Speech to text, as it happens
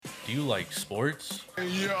Do you like sports?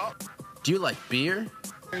 Yeah. Do you like beer?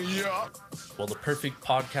 Yeah. Well, the perfect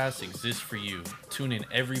podcast exists for you. Tune in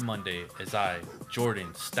every Monday as I,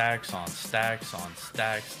 Jordan, stacks on stacks on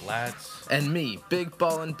stacks, lats. And me, Big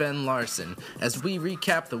Ballin' Ben Larson, as we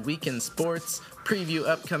recap the weekend sports, preview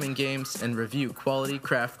upcoming games, and review quality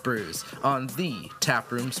craft brews on the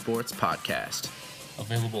Taproom Sports Podcast.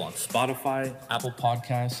 Available on Spotify, Apple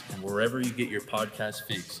Podcasts, and wherever you get your podcast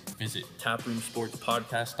fix. Visit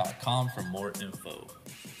taproomsportspodcast.com for more info.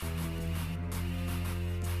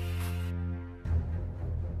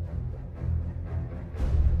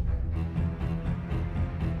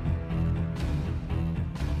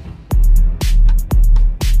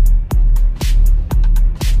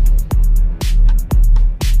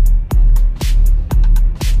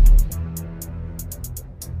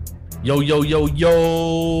 Yo,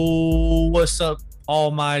 what's up, all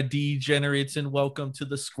my degenerates, and welcome to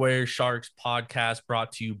the Square Sharks podcast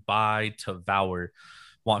brought to you by Tavour.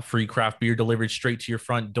 Want free craft beer delivered straight to your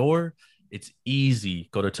front door? It's easy.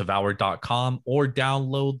 Go to Tavour.com or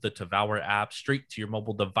download the Tavour app straight to your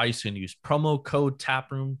mobile device and use promo code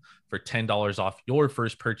TAPROOM for $10 off your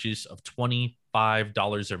first purchase of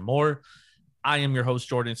 $25 or more. I am your host,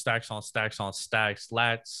 Jordan, Stacks on Stacks,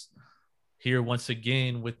 Lats. Here once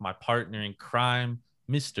again with my partner in crime,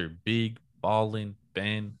 Mr. Big Ballin'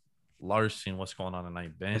 Ben Larson. What's going on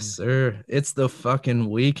tonight, Ben? Yes, sir. It's the fucking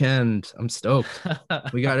weekend. I'm stoked.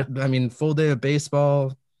 We got it. I mean, full day of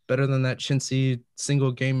baseball. Better than that chintzy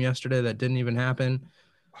single game yesterday that didn't even happen.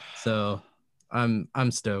 So I'm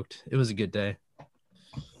stoked. It was a good day.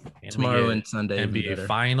 And tomorrow and Sunday NBA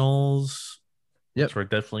Finals. Yep. Which we're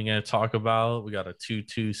definitely going to talk about. We got a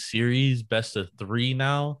 2-2 series, best of 3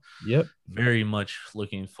 now. Yep. Very much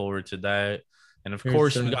looking forward to that. And of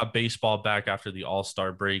course, we got baseball back after the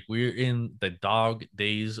All-Star break. We're in the dog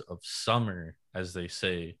days of summer, as they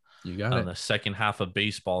say. You got it. The second half of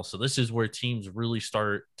baseball. So this is where teams really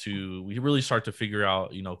start to figure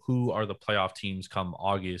out, who are the playoff teams come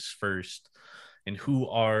August 1st and who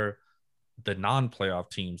are the non-playoff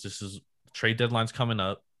teams. This is trade deadlines coming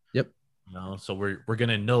up. Yep. So we're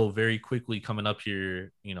gonna know very quickly coming up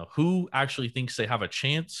here, who actually thinks they have a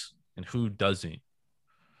chance and who doesn't.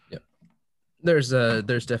 Yep. There's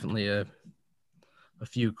definitely a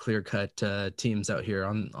few clear-cut teams out here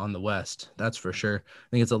on the West. That's for sure. I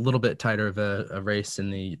think it's a little bit tighter of a race in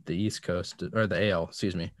the East Coast or the AL,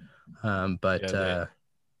 excuse me. The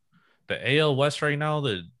AL West right now,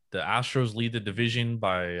 the Astros lead the division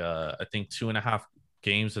by I think 2.5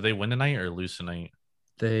 games. Did they win tonight or lose tonight?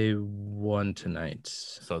 They won tonight.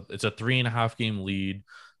 So it's a 3.5 game lead.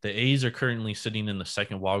 The A's are currently sitting in the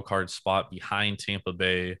second wild card spot behind Tampa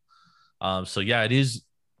Bay. It is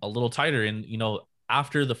a little tighter. And,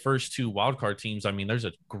 after the first 2 wild card teams, I mean, there's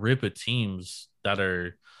a grip of teams that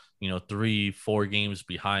are, 3-4 games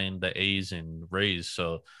behind the A's and Rays.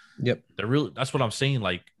 So yep, that's what I'm saying.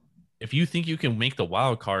 Like, if you think you can make the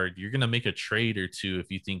wild card, you're going to make a trade or two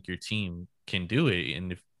if you think your team can do it.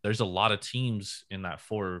 And if there's a lot of teams in that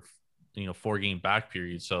 4 game back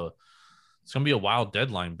period. So it's going to be a wild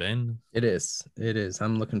deadline, Ben. It is.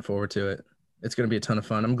 I'm looking forward to it. It's going to be a ton of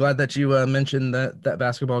fun. I'm glad that you mentioned that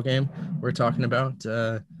basketball game we're talking about.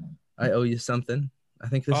 I owe you something. I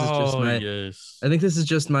think this is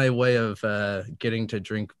just my way of getting to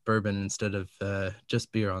drink bourbon instead of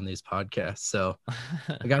just beer on these podcasts. So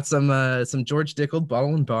I got some George Dickel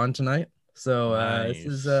Bottle and Bond tonight. So nice. This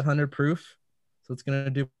is 100 proof. So it's going to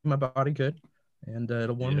do my body good, and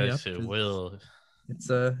it'll warm me up. Yes, it will.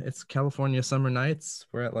 It's California summer nights.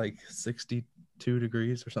 We're at like 62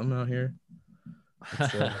 degrees or something out here.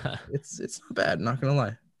 It's not bad. Not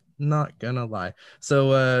gonna lie.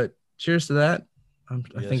 So cheers to that.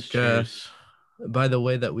 I think by the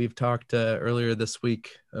way that we've talked earlier this week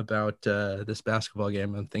about this basketball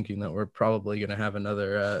game, I'm thinking that we're probably gonna have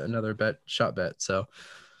another shot bet. So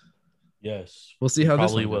yes, we'll see how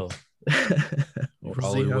this one will.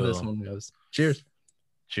 We'll see how this one goes. Cheers.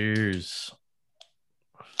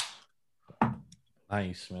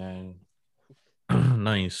 Nice, man.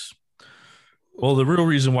 Nice. Well, the real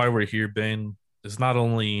reason why we're here, Ben, is not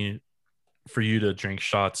only for you to drink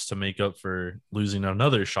shots to make up for losing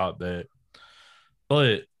another shot bet,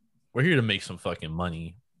 but we're here to make some fucking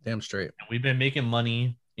money. Damn straight. And we've been making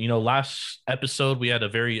money. Last episode, we had a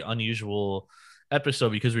very unusual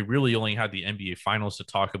episode because we really only had the NBA Finals to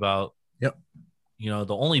talk about. Yep.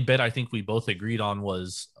 The only bet I think we both agreed on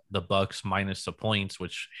was the Bucks minus the points,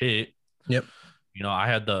 which hit. Yep. I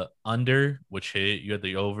had the under, which hit. You had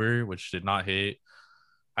the over, which did not hit.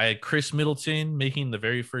 I had Chris Middleton making the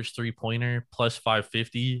very first 3-pointer plus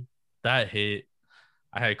 550. That hit.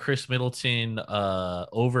 I had Chris Middleton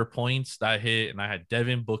over points that hit, and I had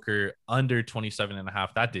Devin Booker under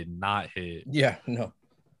 27.5. That did not hit. Yeah, no.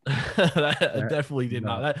 That definitely did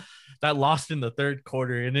no. not. That lost in the third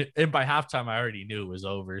quarter, and by halftime I already knew it was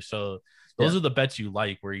over. So those Yeah. are the bets you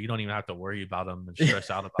like, where you don't even have to worry about them and stress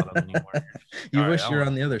out about them anymore. You All wish right, you were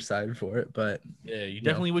on the other side for it, but yeah, you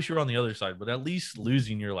definitely wish you were on the other side, but at least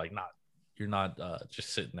losing, you're not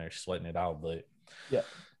just sitting there sweating it out. But yeah,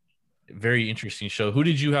 very interesting show. Who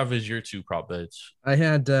did you have as your two prop bets? I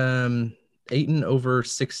had Ayton over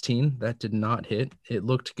 16. That did not hit. It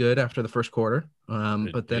looked good after the first quarter.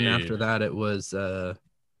 But then after that, it was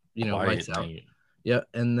lights out. Night. Yeah,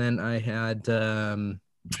 and then I had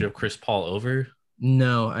Did you have Chris Paul over?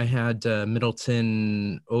 no, I had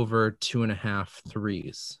Middleton over 2.5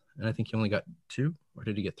 threes. And I think he only got 2, or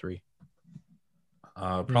did he get 3?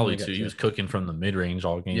 Probably 2. He was cooking from the mid range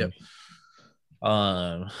all game. Yep.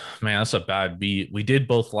 Man, that's a bad beat. We did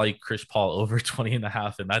both like Chris Paul over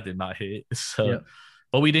 20.5, and that did not hit. So, yep.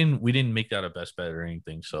 But we didn't make that a best bet or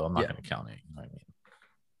anything. So I'm not going to count it. You know what I mean?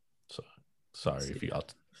 So sorry if you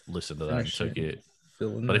got listened to that and took it.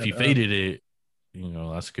 But if you faded it,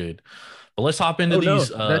 that's good. But let's hop into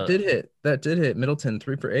these. No, that did hit. That did hit. Middleton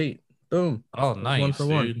 3 for 8. Boom. Oh, nice. 1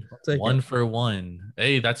 for dude. 1. 1 for 1.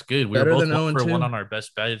 Hey, that's good. We were both 1 for 1 on our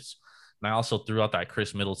best bets. And I also threw out that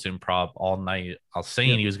Chris Middleton prop all night. I was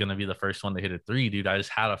saying he was going to be the first one to hit a 3, dude. I just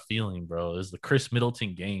had a feeling, bro. It was the Chris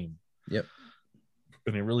Middleton game. Yep.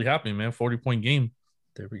 And it really happened, man. 40-point game.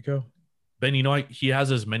 There we go. Ben, he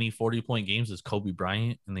has as many 40-point games as Kobe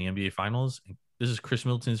Bryant in the NBA Finals. This is Chris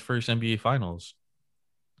Middleton's first NBA Finals.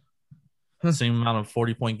 Same amount of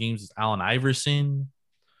 40-point games as Allen Iverson.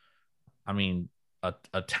 I mean,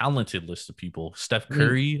 a talented list of people. Steph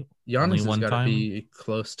Curry, Giannis has got to be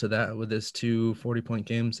close to that with his 2 40-point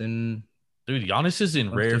games. Dude, Giannis is in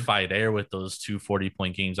rarefied air with those 2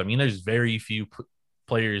 40-point games. I mean, there's very few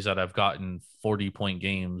players that have gotten 40-point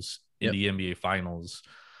games in the NBA Finals,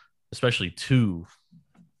 especially 2.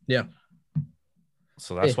 Yeah.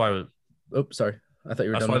 So that's why. Oh, sorry. I thought you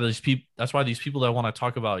were done. That's why these people that want to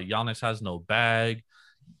talk about Giannis has no bag,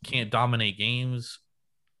 can't dominate games.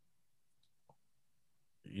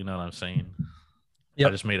 You know what I'm saying? Yep.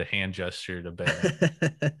 I just made a hand gesture to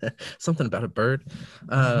Ben. Something about a bird.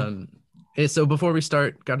 Hey, so before we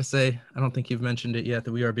start, got to say, I don't think you've mentioned it yet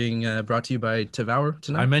that we are being brought to you by Devour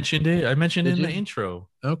tonight. I mentioned it. In the intro.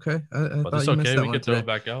 Okay. But it's okay. We can throw it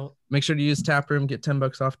back out. Make sure to use Taproom. Get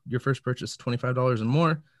 $10 off your first purchase, $25 and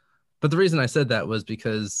more. But the reason I said that was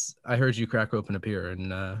because I heard you crack open a beer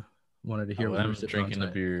and wanted to hear what you were drinking. A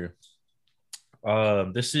beer.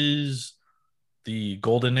 This is the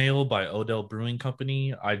Golden Ale by Odell Brewing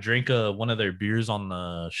Company. I drank one of their beers on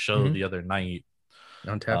the show the other night.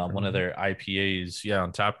 On Taproom. One of their IPAs,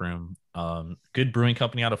 on Taproom. Good brewing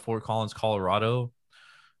company out of Fort Collins, Colorado.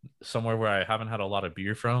 Somewhere where I haven't had a lot of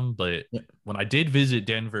beer from, but when I did visit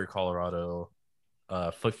Denver, Colorado,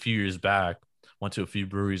 a few years back, went to a few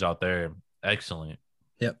breweries out there. Excellent.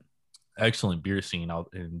 Yep. Excellent beer scene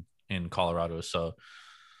out in Colorado. So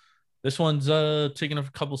this one's taking a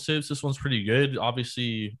couple sips. This one's pretty good.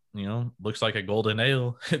 Obviously, looks like a golden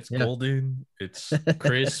ale. It's golden. It's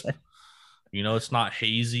crisp. It's not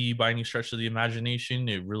hazy by any stretch of the imagination.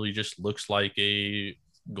 It really just looks like a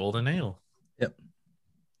golden ale. Yep.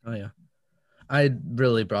 Oh, yeah. I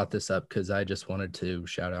really brought this up because I just wanted to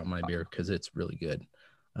shout out my beer because it's really good.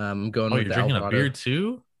 I'm going with you're drinking a beer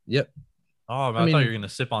too? Yep. Oh, I thought you were going to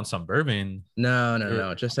sip on some bourbon.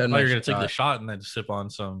 No. Just had I thought you were going to take the shot and then sip on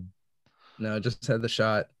some. No, just had the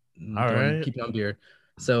shot. All right. Keep on beer.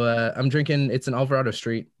 So I'm drinking, it's an Alvarado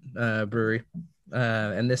Street brewery.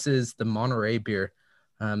 And this is the Monterey beer.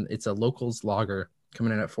 It's a locals lager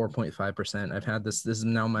coming in at 4.5%. I've had this. This is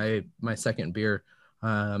now my second beer.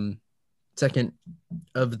 Second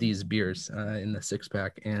of these beers in the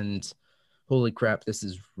 6-pack. And holy crap, this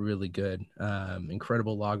is really good.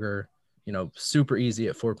 Incredible lager, super easy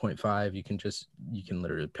at 4.5. You can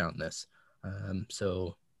literally pound this.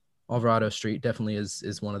 So Alvarado Street definitely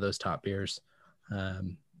is one of those top beers,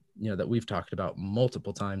 that we've talked about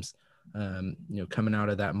multiple times, coming out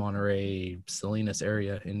of that Monterey, Salinas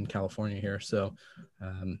area in California here. So,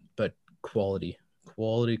 but quality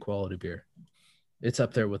beer. It's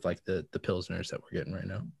up there with like the Pilsners that we're getting right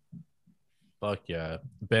now. Fuck yeah.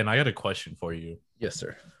 Ben, I got a question for you. Yes,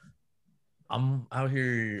 sir. I'm out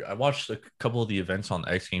here. I watched a couple of the events on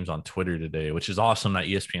X Games on Twitter today, which is awesome that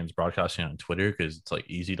ESPN's broadcasting on Twitter because it's like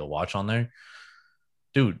easy to watch on there.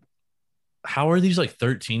 Dude, how are these like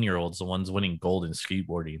 13-year-olds the ones winning gold in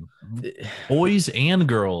skateboarding? Boys and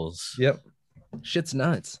girls. Yep. Shit's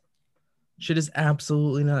nuts. Shit is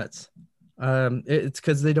absolutely nuts. It's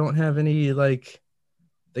because they don't have any, like,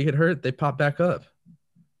 they get hurt, they pop back up.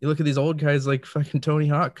 You look at these old guys like fucking Tony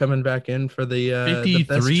Hawk coming back in for the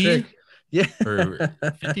best 53 trick. Yeah. or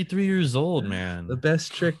 53 years old, The man.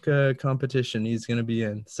 best trick competition he's gonna be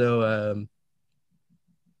in. So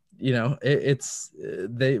it's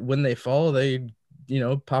they when they fall, they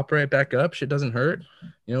pop right back up. Shit doesn't hurt,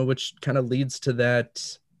 which kind of leads to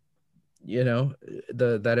that,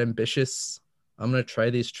 that ambitious. I'm gonna try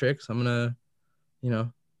these tricks. You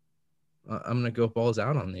know, I'm gonna go balls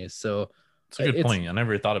out on these. So It's a good point. I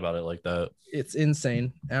never thought about it like that. it's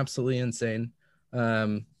insane, absolutely insane.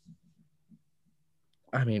 Um,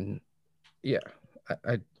 I mean, yeah,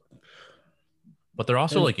 I But they're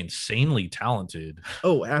also like insanely talented.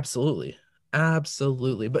 oh, absolutely.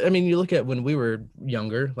 Absolutely. But I mean, you look at when we were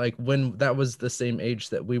younger, like when that was the same age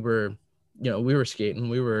that we were, we were skating,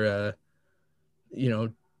 we were, you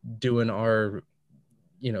know, doing our,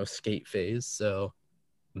 skate phase. So,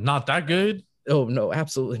 Not that good. oh, no,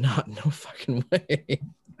 absolutely not. No fucking way.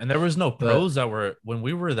 And there was no But pros that were, when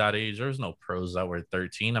we were that age, there was no pros that were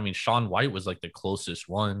 13. I mean, Sean White was like the closest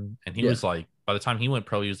one. And he Yeah. was like, by the time he went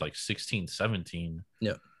pro, he was like 16, 17.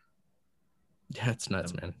 yeah, it's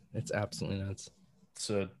nuts, man. It's absolutely nuts. It's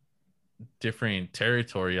a different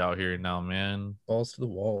territory out here now, man. Balls to the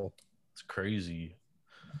wall. It's crazy.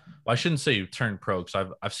 Well, I shouldn't say turn pro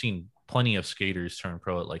because I've seen plenty of skaters turn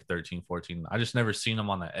pro at like 13, 14. I just never seen them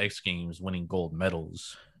on the X Games winning gold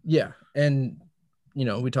medals. Yeah. And,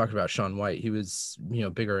 we talked about Sean White. He was,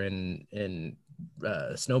 bigger in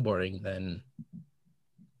snowboarding than,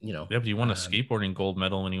 Yeah, but he won a skateboarding gold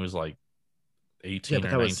medal when he was like 18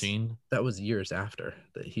 or 19. That was years after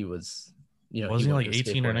that he was, wasn't he like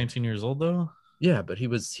 18 or 19 years old though? Yeah, but he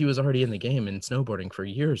was already in the game in snowboarding for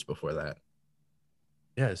years before that.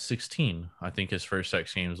 Yeah, 16. I think his first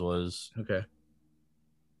X Games was. Okay.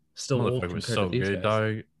 Still old was so good,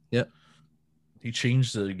 dog. Yep. He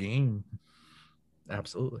changed the game.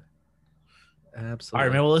 Absolutely. All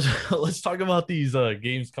right, man. Well, let's talk about these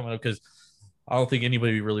games coming up because I don't think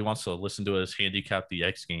anybody really wants to listen to us handicap the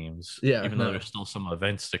X Games. Yeah. Even though there's still some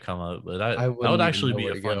events to come up, but that would actually be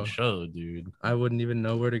a fun show, dude. I wouldn't even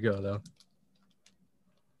know where to go though.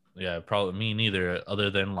 Yeah, probably me neither.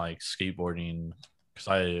 Other than like skateboarding, because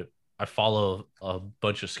I follow a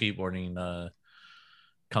bunch of skateboarding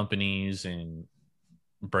companies and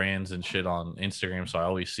brands and shit on Instagram, so I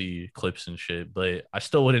always see clips and shit. But I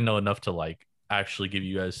still wouldn't know enough to like actually give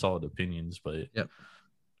you guys solid opinions. But yep.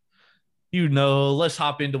 Let's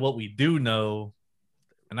hop into what we do know,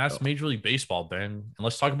 and that's Major League Baseball, Ben. And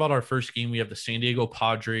let's talk about our first game. We have the San Diego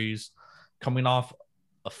Padres coming off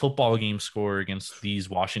a football game score against these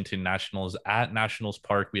Washington Nationals at Nationals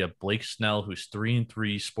Park. We have Blake Snell, who's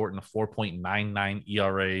 3-3, sporting a 4.99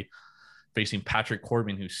 ERA, facing Patrick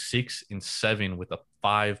Corbin, who's 6-7 with a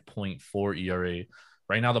 5.4 ERA.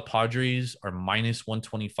 Right now, the Padres are minus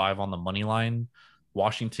 125 on the money line.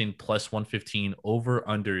 Washington plus 115, over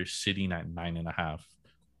under sitting at 9.5.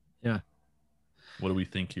 Yeah. What do we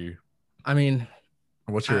think here? I mean,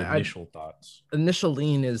 what's your initial thoughts? Initial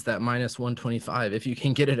lean is that minus 125. If you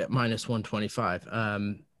can get it at minus 125,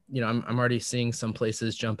 I'm already seeing some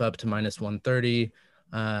places jump up to minus 130.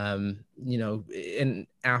 And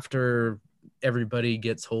after everybody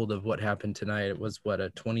gets hold of what happened tonight, it was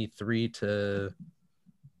a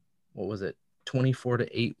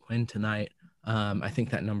 24-8 win tonight. I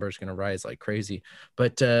think that number is going to rise like crazy,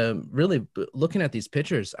 but really looking at these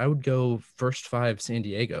pitchers, I would go first 5 San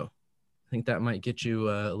Diego. I think that might get you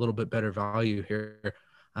a little bit better value here.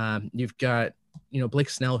 You've got, Blake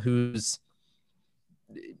Snell, who's,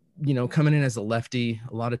 coming in as a lefty.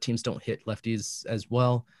 A lot of teams don't hit lefties as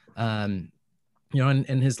well. In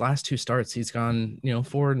his last 2 starts, he's gone,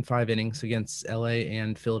 4 and 5 innings against LA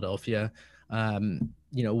and Philadelphia.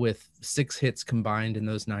 With 6 hits combined in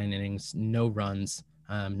those 9 innings, no runs,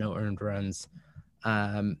 no earned runs.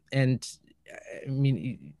 And I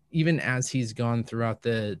mean, even as he's gone throughout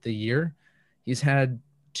the year, he's had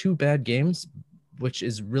 2 bad games, which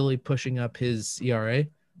is really pushing up his ERA.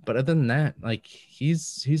 But other than that, like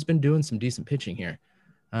he's been doing some decent pitching here.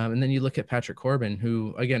 And then you look at Patrick Corbin,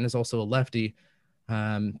 who again is also a lefty.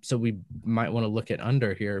 So we might want to look at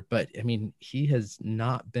under here, but I mean, he has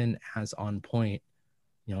not been as on point,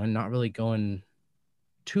 and not really going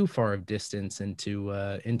too far of distance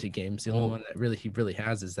into games. The only one that he really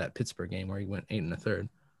has is that Pittsburgh game where he went 8 1/3.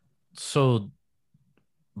 So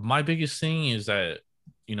my biggest thing is that,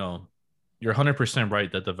 you're 100% right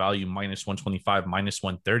that the value minus 125, minus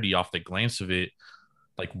 130 off the glance of it,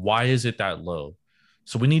 like, why is it that low?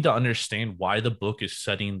 So we need to understand why the book is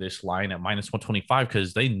setting this line at minus 125,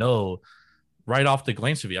 because they know right off the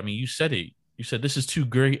glance of it. I mean, you said it. You said this is too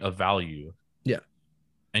great a value. Yeah.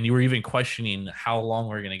 And you were even questioning how long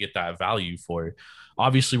we're going to get that value for.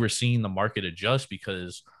 Obviously, we're seeing the market adjust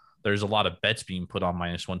because there's a lot of bets being put on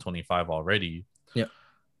minus 125 already. Yeah.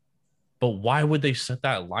 But why would they set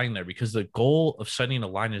that line there? Because the goal of setting a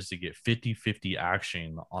line is to get 50-50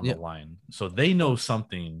 action on the line. So they know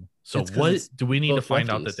something. So what do we need to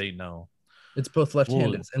find out that they know? It's both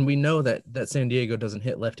left-handed. And we know that San Diego doesn't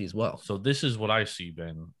hit lefties well. So this is what I see,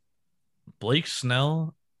 Ben. Blake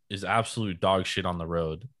Snell is absolute dog shit on the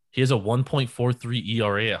road. He has a 1.43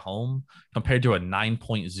 ERA at home compared to a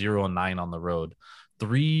 9.09 on the road.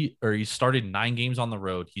 He started 9 games on the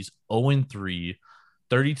road. He's 0-3,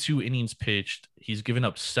 32 innings pitched. He's given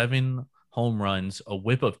up 7 home runs, a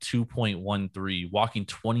whip of 2.13, walking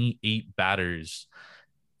 28 batters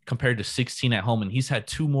compared to 16 at home. And he's had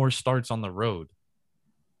 2 more starts on the road.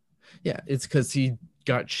 Yeah, it's because he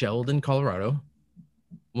got shelled in Colorado,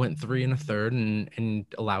 went 3 1/3 and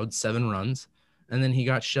allowed 7 runs. And then he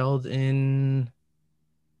got shelled in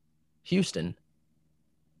Houston.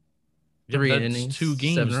 3 innings, 2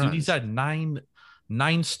 games. Dude, he's had nine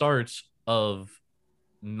starts of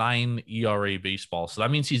 9 ERA baseball. So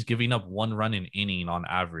that means he's giving up 1 run an inning on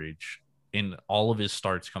average in all of his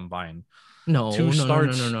starts combined. No.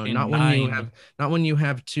 Not when you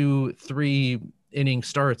have 2-3 inning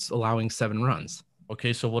starts allowing 7 runs.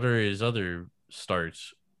 Okay, so what are his other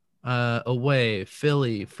starts? Away,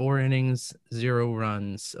 Philly, 4 innings, 0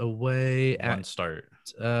 runs. Away, 1 start.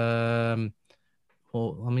 Well,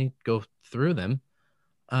 let me go through them.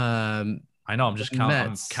 I know. I'm just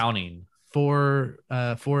counting. 4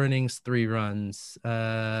 innings, 3 runs.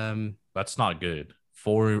 That's not good.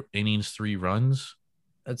 4 innings, 3 runs.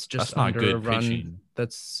 That's just not good a run. Pitching.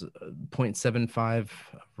 That's 0.75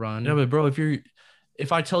 run. Yeah, but bro,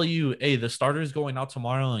 if I tell you, hey, the starter's going out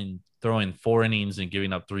tomorrow and throwing 4 innings and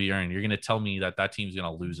giving up 3 earned, you're gonna tell me that team's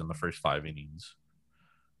gonna lose in the first 5 innings.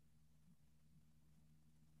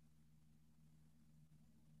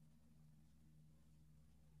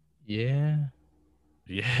 Yeah.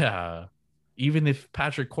 Even if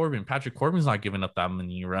Patrick Corbin's not giving up that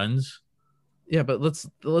many runs. Yeah, but let's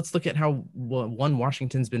look at how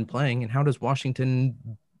Washington's been playing and how does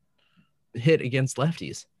Washington hit against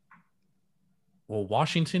lefties? Well,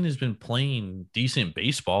 Washington has been playing decent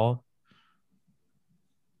baseball.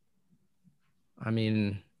 I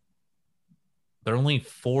mean, they're only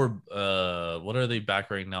 4. What are they back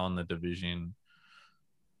right now in the division?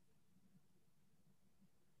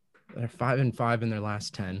 They're 5-5 in their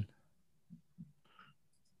last 10.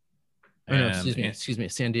 No, excuse me.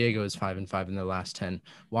 San Diego is 5-5 in their last 10.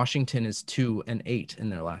 Washington is 2-8 in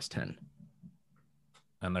their last 10.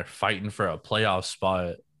 And they're fighting for a playoff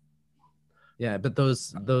spot. Yeah, but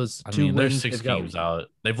those I mean, they're 6 games out.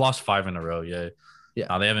 They've lost 5 in a row. Yeah. They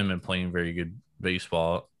haven't been playing very good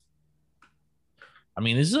baseball. I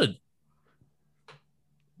mean,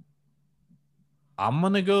 I'm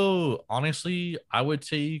gonna go. Honestly, I would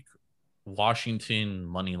take Washington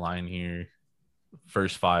money line here.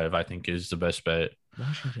 First 5, I think, is the best bet.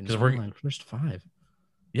 Washington money line first 5.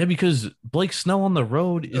 Yeah, because Blake Snell on the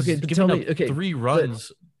road is giving up 3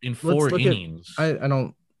 runs in 4 innings. I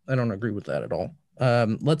don't agree with that at all.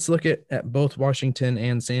 Let's look at both Washington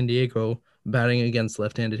and San Diego batting against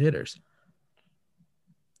left-handed hitters.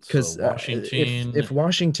 Because if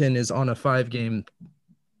Washington is on a 5-game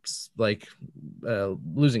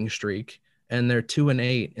losing streak and they're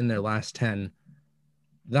 2-8 in their last 10,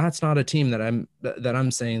 that's not a team that I'm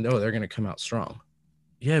saying, oh, they're going to come out strong.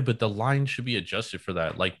 Yeah, but the line should be adjusted for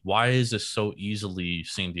that. Like, why is this so easily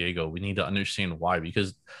San Diego? We need to understand why,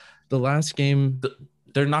 because the last game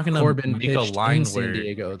they're not going to make a line where San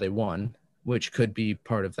Diego they won, which could be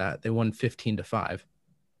part of that. They won 15-5.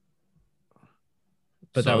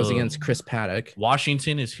 But that was against Chris Paddock.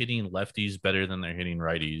 Washington is hitting lefties better than they're hitting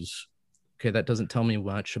righties. Okay, that doesn't tell me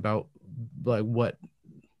much about what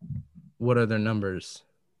are their numbers.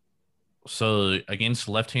 So against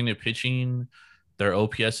left-handed pitching, their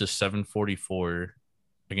OPS is 744.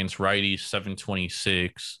 Against righties,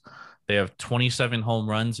 726. They have 27 home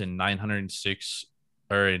runs and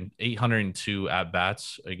 802 at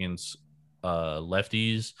bats against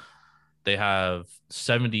lefties. They have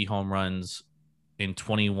 70 home runs in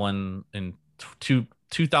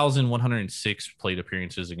 2,106 plate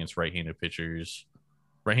appearances against right-handed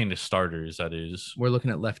starters. That is. We're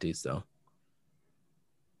looking at lefties though.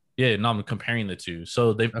 Yeah, no, I'm comparing the two.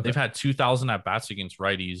 So they've had 2,000 at bats against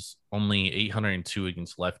righties, only 802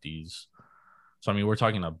 against lefties. So I mean, we're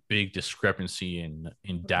talking a big discrepancy in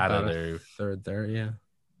data about there. Third there, yeah.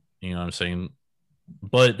 You know what I'm saying?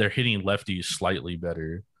 But they're hitting lefties slightly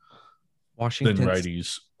better. than Washington's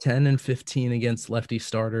righties. 10-15 against lefty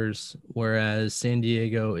starters, whereas San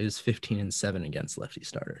Diego is 15-7 against lefty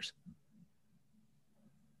starters.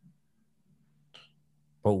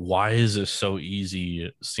 But why is it so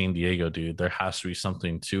easy, San Diego, dude? There has to be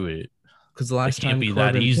something to it. Because the last can't time be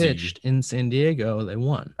that Corbin easy. pitched in San Diego, they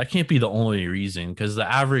won. That can't be the only reason, because the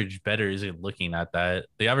average bettor isn't looking at that.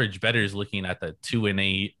 The average bettor is looking at the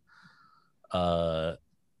 2-8,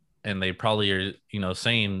 and they probably are,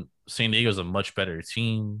 saying San Diego's a much better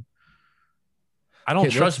team. I don't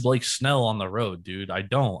trust Blake Snell on the road, dude. I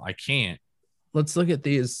don't. I can't. Let's look at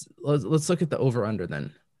these. Let's look at the over under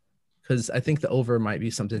then, because I think the over might be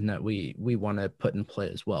something that we want to put in play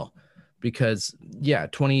as well. Because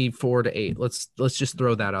 24-8. Let's just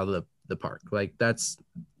throw that out of the park. Like that's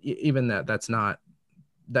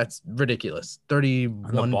ridiculous.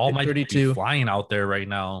 31. The ball might 32 be flying out there right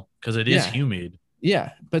now because it is humid.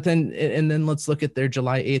 Yeah, but then let's look at their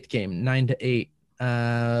July 8th game,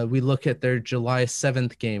 9-8. We look at their July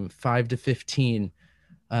 7th game, 5-15.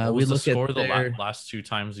 What was the score the last two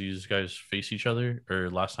times these guys face each other,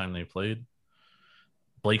 or last time they played?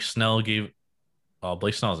 Blake Snell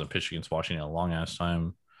hasn't pitched against Washington in a long ass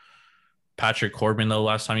time. Patrick Corbin, though,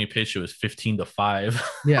 last time he pitched, it was 15-5.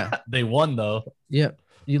 Yeah. They won, though. Yeah.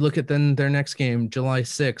 You look at then their next game, July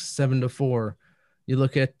 6th, 7-4. You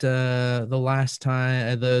look at the last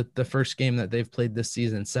time, the first game that they've played this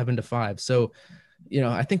season, 7-5. So,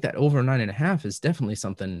 I think that over 9.5 is definitely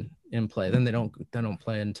something in play. Then they don't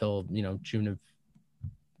play until, June of,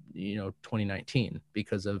 2019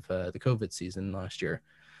 because of the COVID season last year.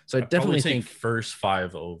 So I definitely think first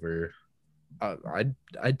 5 over.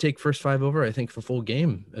 I'd take first 5 over. I think the full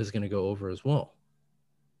game is going to go over as well.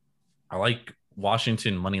 I like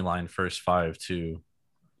Washington money line first 5 too.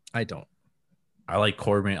 I don't. I like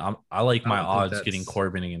Corbin. I like my odds getting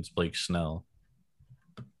Corbin against Blake Snell.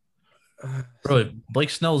 Bro, Blake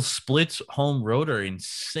Snell's splits home road are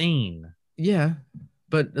insane. Yeah,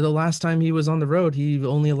 but the last time he was on the road, he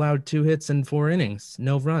only allowed 2 hits and 4 innings,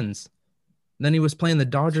 no runs. Then he was playing the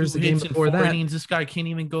Dodgers the game before that. Innings, this guy can't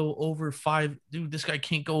even go over 5. Dude, this guy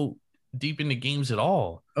can't go deep into games at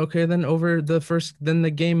all. Okay, then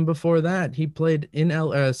the game before that, he played in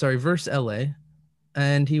versus LA,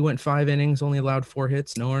 and he went 5 innings, only allowed 4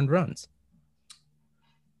 hits, no earned runs.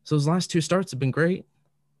 So his last 2 starts have been great.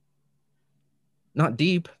 Not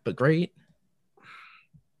deep, but great.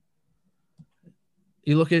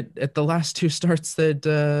 You look at the last 2 starts that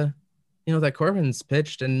that Corbin's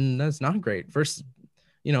pitched, and that's not great. First,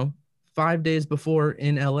 5 days before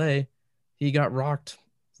in LA, he got rocked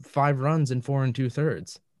 5 runs in 4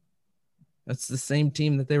 2/3. That's the same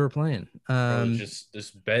team that they were playing. Last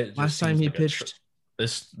time he pitched.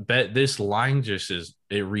 This line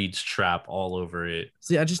it reads trap all over it.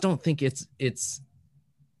 See, I just don't think it's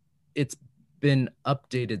been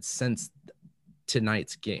updated since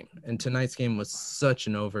tonight's game, and tonight's game was such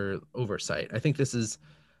an oversight. I think this is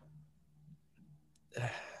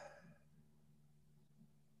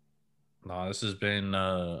no, this has been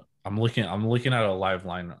I'm looking at a live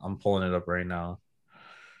line. I'm pulling it up right now.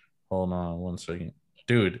 Hold on 1 second.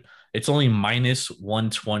 Dude, it's only minus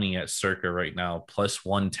 120 at Circa right now, plus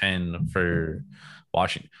 110 for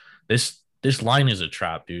Washington. This line is a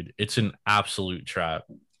trap, dude. It's an absolute trap.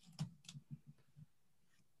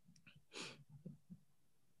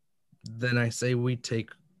 Then I say we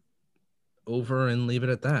take over and leave it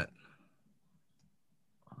at that.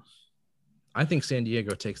 I think San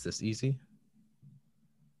Diego takes this easy.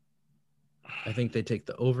 I think they take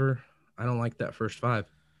the over. I don't like that first 5.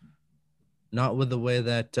 Not with the way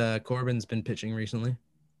that Corbin's been pitching recently.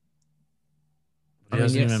 He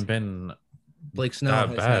hasn't even been Blake Snell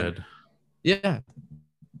that bad. Yeah.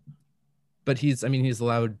 But he's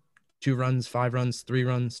allowed 2 runs, 5 runs, 3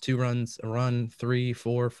 runs, 2 runs, a run, 3,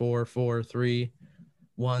 4, 4, 4, 3,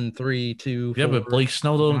 1, 3, 2. Yeah, 4, but Blake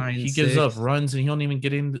Snell, though, 9, he 6. gives up runs and he don't even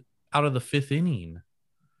get out of the 5th inning.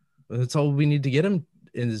 That's all we need to get him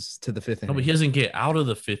is to the 5th inning. No, but he doesn't get out of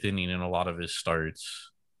the 5th inning in a lot of his starts.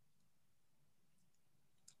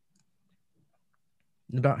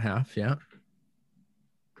 About half, yeah.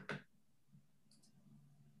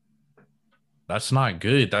 That's not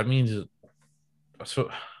good. That means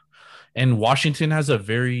so. And Washington has a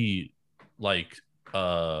very they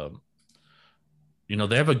have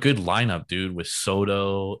a good lineup, dude, with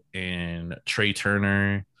Soto and Trey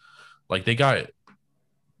Turner. Like they got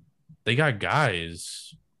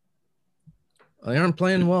guys. They aren't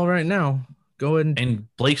playing well right now. And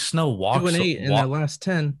Blake Snell walks 2-8 in their last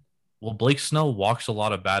 10. Well, Blake Snell walks a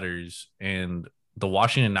lot of batters, and the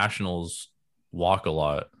Washington Nationals walk a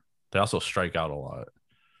lot. They also strike out a lot.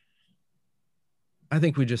 I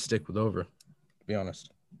think we just stick with over, to be honest.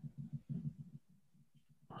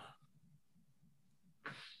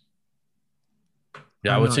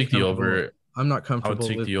 Yeah, I would take the over. I'm not comfortable I would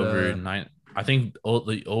take with the over 9. I think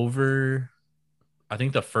the over. I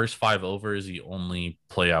think the first 5 over is the only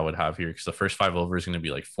play I would have here because the first 5 over is going to be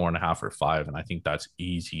like 4.5 or 5, and I think that's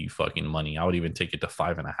easy fucking money. I would even take it to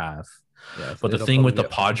 5.5. Yeah, but the thing with the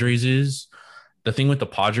Padres is, the thing with the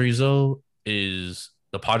Padres though is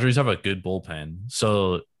the Padres have a good bullpen.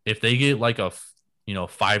 So if they get like a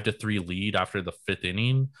 5-3 lead after the 5th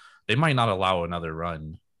inning, they might not allow another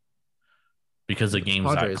run because the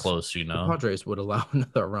game's that close. The Padres would allow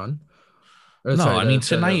another run.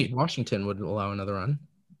 Tonight Washington would allow another run.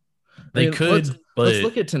 They could, but let's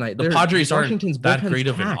look at tonight. The Padres aren't that great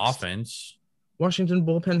of an offense. Washington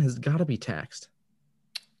bullpen has got to be taxed.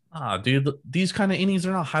 Dude, these kind of innings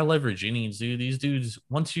are not high leverage innings, dude. These dudes,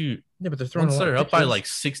 once they're up by like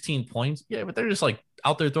 16 points, yeah, but they're just like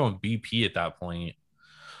out there throwing BP at that point.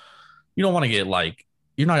 You don't want to get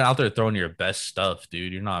you're not out there throwing your best stuff,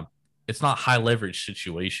 dude. It's not high leverage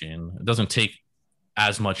situation. It doesn't take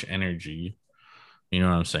as much energy. You know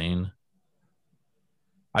what I'm saying?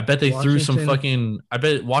 I bet they threw some I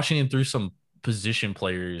bet Washington threw some position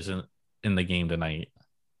players in the game tonight.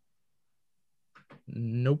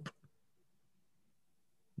 Nope.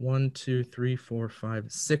 1, 2, 3, 4,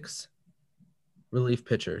 5, 6 relief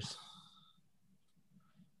pitchers.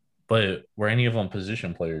 But were any of them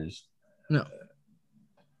position players? No.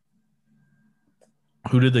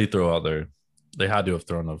 Who did they throw out there? They had to have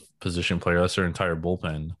thrown a position player. That's their entire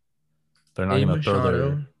bullpen. They're not going to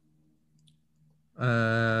throw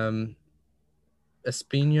their...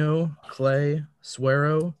 Espino, Clay,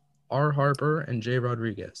 Suero, R. Harper, and J.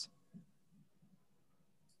 Rodriguez.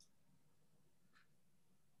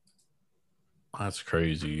 That's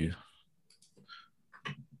crazy.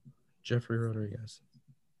 Jeffrey Rodriguez.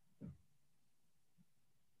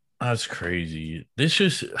 That's crazy. This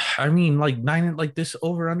just, I mean, like 9, like this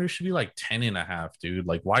over under should be like 10.5, dude.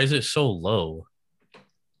 Like, why is it so low?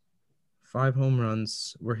 5 home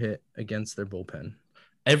runs were hit against their bullpen.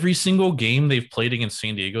 Every single game they've played against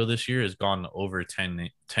San Diego this year has gone over 10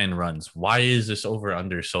 runs. Why is this over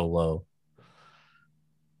under so low?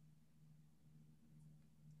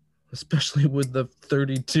 Especially with the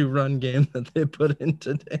 32-run game that they put in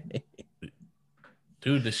today.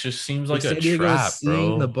 Dude, this just seems like a trap,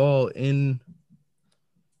 bro. The ball in,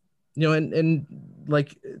 and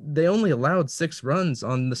like they only allowed 6 runs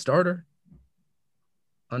on the starter,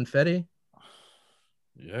 on Fetty.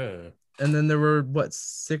 Yeah. And then there were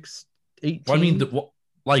 6, 18. Well, I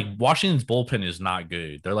mean, Washington's bullpen is not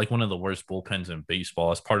good. They're like one of the worst bullpens in baseball.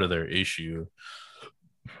 That's part of their issue.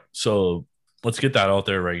 So let's get that out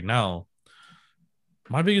there right now.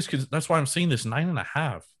 My biggest, that's why I'm saying this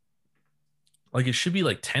 9.5. Like it should be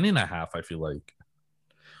like 10.5. I feel like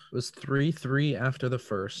it was 3-3 after the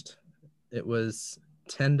first. It was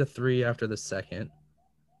 10-3 after the second.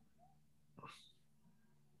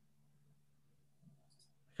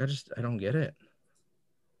 I don't get it.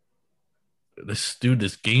 This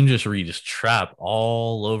game just trap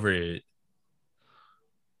all over it.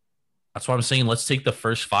 That's why I'm saying let's take the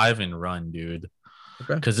first 5 and run, dude.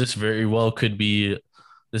 Okay. Because this very well could be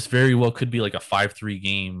like a 5-3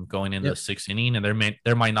 game going into the 6th inning, and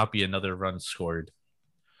there might not be another run scored.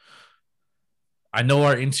 I know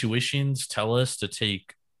our intuitions tell us to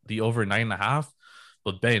take the over 9.5,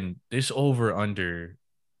 but Ben, this over under.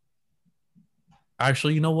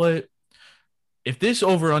 Actually, you know what? If this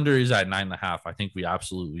over under is at 9.5, I think we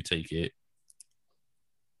absolutely take it.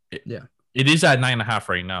 It is at 9.5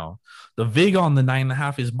 right now. The VIG on the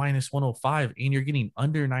 9.5 is -105, and you're getting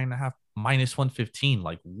under 9.5 -115.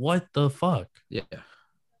 Like, what the fuck? Yeah.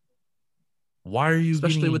 Why are you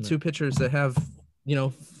especially with 2 pitchers that have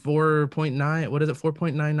 4.9? What is it?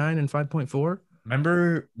 4.99 and 5.4.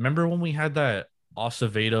 Remember when we had that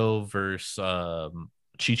Acevedo versus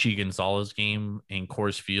Chichi Gonzalez game in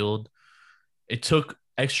Coors Field? It took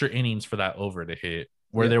extra innings for that over to hit,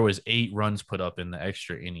 where there was 8 runs put up in the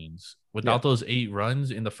extra innings. Without those 8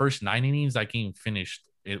 runs in the first 9 innings, that game finished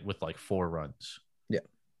it with like 4 runs. Yeah.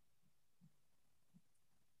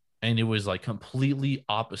 And it was like completely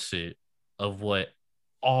opposite of what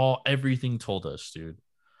everything told us, dude.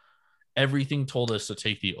 Everything told us to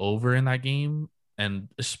take the over in that game, and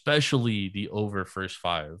especially the over first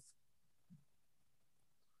 5.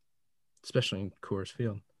 Especially in Coors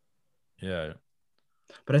Field. Yeah.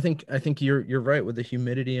 But I think you're right with the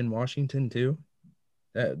humidity in Washington too.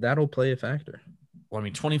 That'll play a factor. Well, I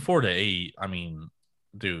mean, 24-8. I mean,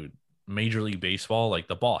 dude, Major League Baseball, like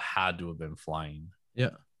the ball had to have been flying.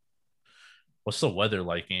 Yeah. What's the weather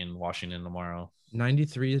like in Washington tomorrow?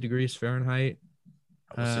 93 degrees Fahrenheit.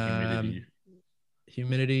 What's the humidity?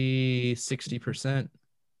 Humidity 60%,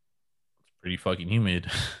 Pretty fucking humid.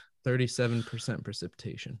 37%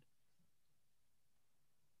 precipitation.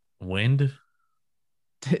 Wind?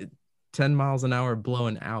 10 miles an hour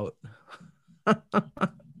blowing out.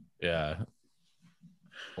 Yeah.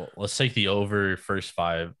 Well, let's take the over first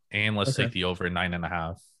 5, and let's Okay. take the over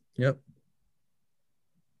 9.5. Yep.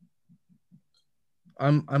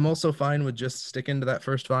 I'm also fine with just sticking to that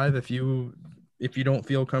first 5 if you don't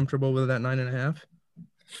feel comfortable with that 9.5.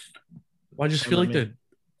 Well,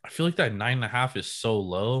 I feel like that 9.5 is so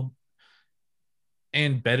low.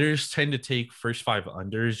 And bettors tend to take first 5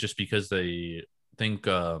 unders just because they think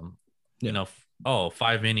you know,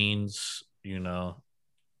 5 innings,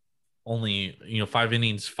 only 5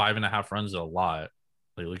 innings, 5.5 runs is a lot.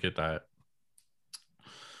 Like, look at that.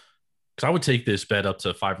 Because I would take this bet up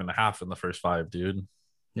to 5.5 in the first 5, dude.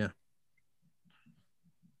 Yeah.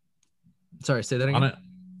 Sorry, say that On again. it,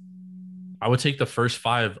 I would take the first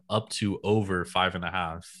 5 up to over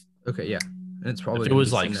 5.5. Okay, yeah. And it's probably If it going to was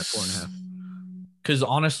be like sitting at 4.5. Because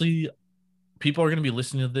honestly, people are going to be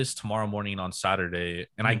listening to this tomorrow morning on Saturday,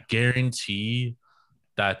 and I guarantee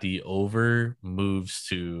that the over moves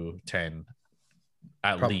to 10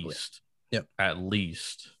 at Probably. least. Yep. At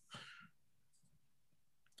least.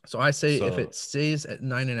 So I say if it stays at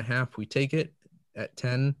 9.5, we take it. At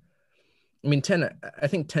 10, I mean 10. I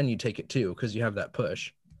think 10 you take it too because you have that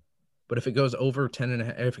push. But if it goes over 10 and a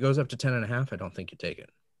half, if it goes up to 10.5, I don't think you take it.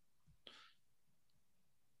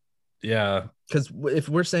 Yeah. Because if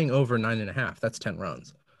we're saying over 9.5, that's 10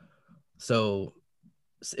 runs. So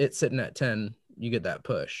it's sitting at 10, you get that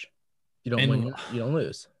push. You don't win, you don't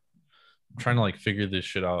lose. I'm trying to like figure this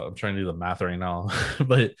shit out. I'm trying to do the math right now.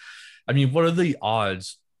 But I mean, what are the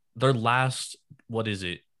odds? Their last, what is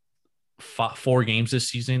it? 4 games this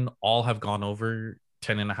season all have gone over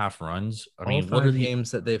 10.5 runs. I mean, what are the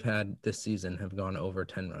games that they've had this season have gone over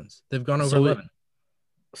 10 runs? They've gone over 11.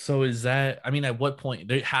 So is that, I mean, at what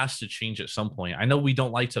point it has to change at some point? I know we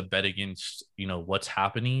don't like to bet against, what's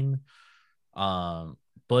happening.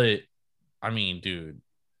 But I mean, dude.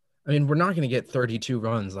 I mean, we're not going to get 32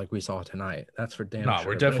 runs like we saw tonight. That's for damn sure.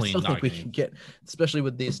 We're definitely but I still not. Think we can get, especially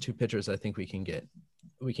with these 2 pitchers. I think we can get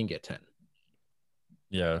 10.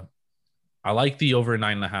 Yeah, I like the over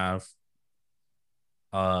 9.5.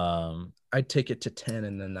 I'd take it to 10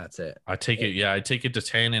 and then that's it. I take it. Yeah, I take it to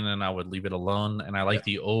 10 and then I would leave it alone. And I like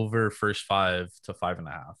the over first 5 to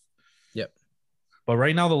 5.5. Yep. But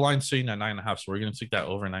right now the line's sitting at 9.5, so we're gonna take that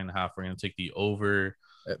over 9.5. We're gonna take the over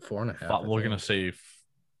at 4.5. We're gonna say,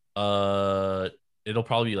 it'll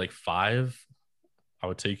probably be like 5. I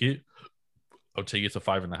would take it. I would take it to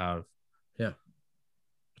 5.5. Yeah.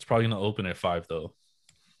 It's probably gonna open at 5 though,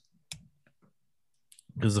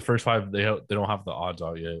 because the first 5 they don't have the odds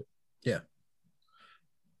out yet. Yeah.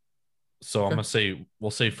 So I'm gonna say we'll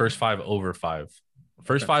say first 5 over 5.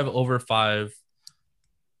 First 5 over 5.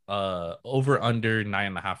 Over under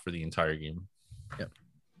 9.5 for the entire game. Yep.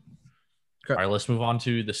 All right, let's move on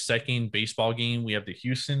to the second baseball game. We have the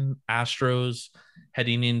Houston Astros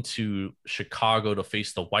heading into Chicago to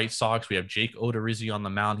face the White Sox. We have Jake Odorizzi on the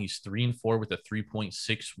mound. He's 3-4 with a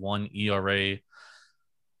 3.61 ERA,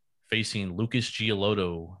 facing Lucas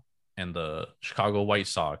Giolito and the Chicago White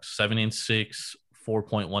Sox. 7-6,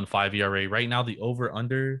 4.15 ERA. Right now, the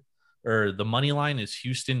over/under or the money line is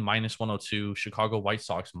Houston -102, Chicago White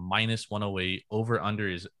Sox -108. Over/under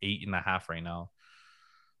is 8.5 right now.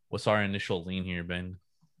 What's our initial lean here, Ben?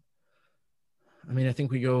 I mean, I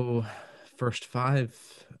think we go first 5.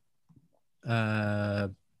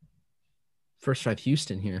 First 5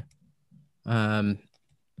 Houston here. Again,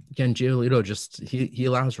 Giolito just he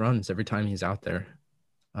allows runs every time he's out there.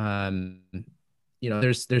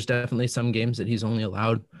 There's definitely some games that he's only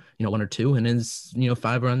allowed 1 or 2 in his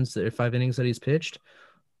 5 runs or 5 innings that he's pitched.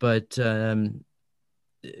 But with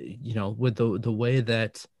the way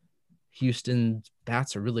that Houston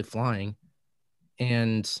bats are really flying,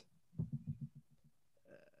 and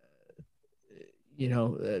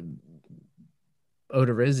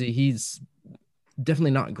Odorizzi, he's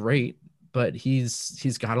definitely not great, but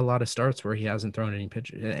he's got a lot of starts where he hasn't thrown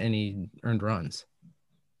any earned runs.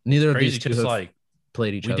 Neither of these two have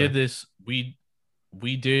played each other. We did this. We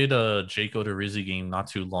did a Jake Odorizzi game not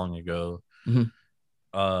too long ago.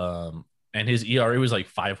 Mm-hmm. And his ERA was like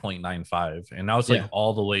 5.95, and now it's like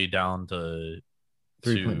all the way down to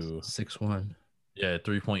 3.61. Yeah,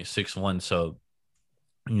 3.61. So,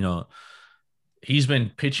 he's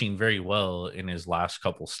been pitching very well in his last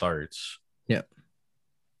couple starts. Yeah.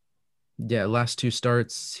 Yeah, last 2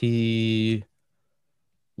 starts, he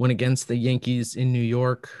Went against the Yankees in New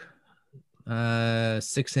York.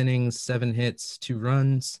 6 innings, 7 hits, 2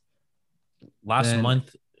 runs. Last Then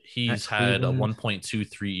month, at he's had a Cleveland.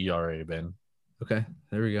 1.23 ERA, Ben. Okay,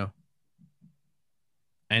 there we go.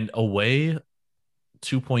 And away,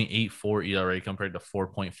 2.84 ERA compared to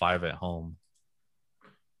 4.5 at home.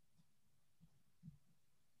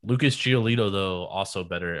 Lucas Giolito, though, also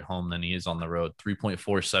better at home than he is on the road.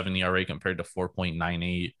 3.47 ERA compared to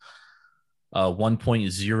 4.98.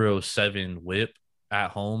 1.07 whip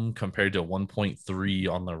at home compared to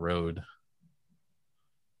 1.3 on the road.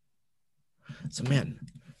 So, man,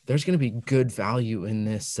 there's going to be good value in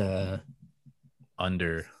this.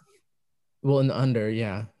 Under. Well, in the under,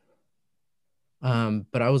 yeah.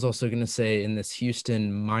 But I was also going to say in this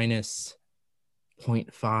Houston minus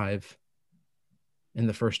 0.5 in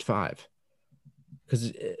the first 5,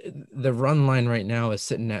 because the run line right now is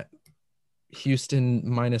sitting at Houston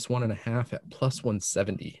minus 1.5 at plus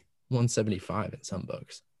 170, 175 in some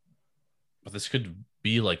books. But this could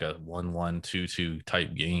be like a 1-1, 2-2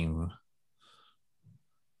 type game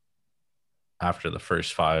after the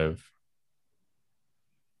first 5.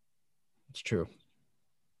 It's true.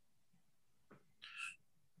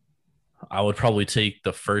 I would probably take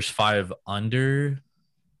the first 5 under,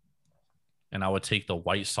 and I would take the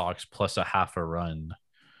White Sox plus a half a run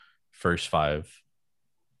first 5.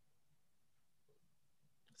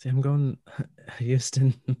 See, I'm going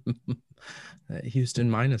Houston. Houston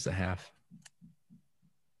minus a half.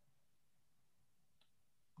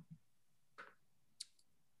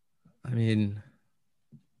 I mean,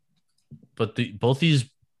 but both these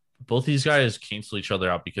guys cancel each other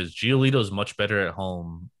out because Giolito is much better at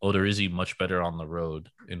home. Odorizzi much better on the road,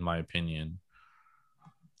 in my opinion.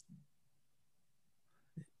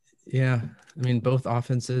 Yeah, I mean, both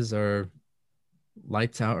offenses are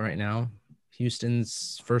lights out right now.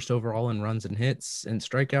 Houston's first overall in runs and hits and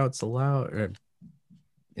strikeouts allowed, or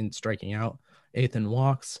in striking out, 8th in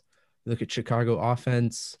walks. Look at Chicago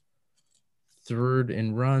offense, 3rd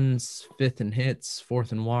in runs, 5th in hits,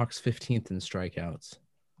 4th in walks, 15th in strikeouts.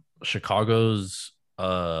 Chicago's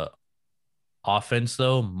offense,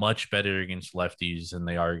 though, much better against lefties than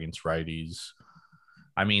they are against righties.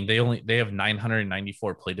 I mean, they have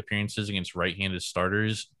 994 plate appearances against right-handed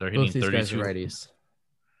starters. They're hitting Both these 32 guys are righties.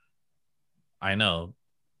 I know,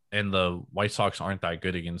 and the White Sox aren't that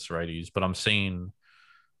good against righties, but I'm saying,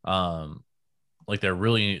 like they're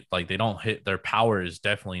really like they don't hit their power is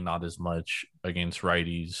definitely not as much against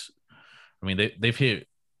righties. I mean, they've hit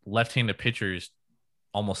left-handed pitchers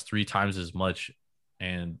almost 3 times as much,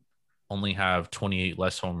 and only have 28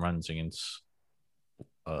 less home runs against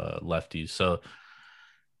lefties. So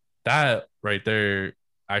that right there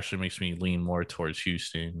actually makes me lean more towards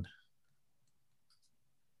Houston.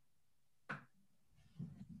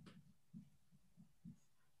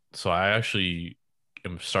 So I actually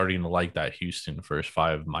am starting to like that Houston first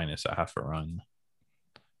 5 minus a half a run.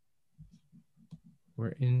 We're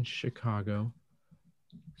in Chicago.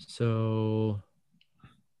 So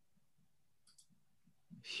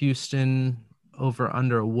Houston over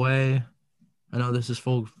under away. I know this is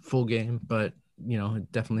full game, but you know,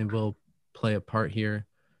 it definitely will play a part here.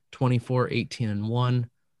 24, 18, and 1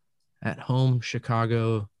 at home.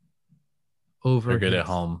 Chicago over. They're good hits. at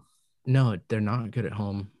home. No, they're not good at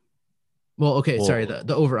home. Well, okay, sorry,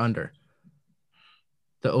 the over under.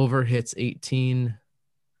 The over hits 18,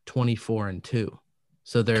 24, and 2.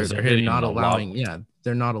 So they're not allowing,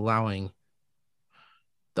 they're not allowing.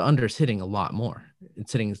 The under is hitting a lot more.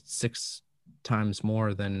 It's hitting 6 times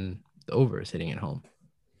more than the over is hitting at home.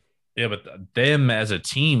 Yeah, but them as a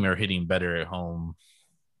team are hitting better at home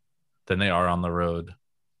than they are on the road.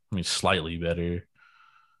 I mean, slightly better.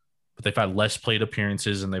 But they've had less plate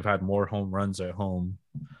appearances and they've had more home runs at home.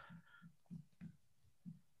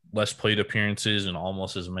 Less plate appearances and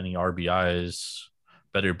almost as many RBIs,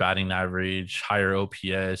 better batting average, higher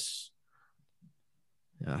OPS.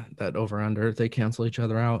 Yeah, that over under, they cancel each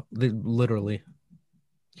other out. They literally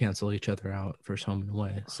cancel each other out first home and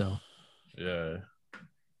away. So yeah,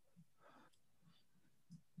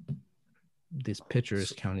 these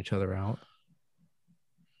pitchers count each other out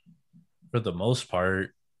for the most part.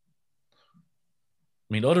 I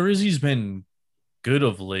mean, Odorizzi's been good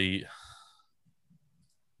of late,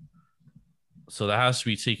 so that has to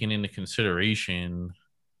be taken into consideration.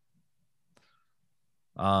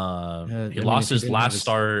 He lost his last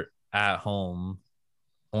start at home.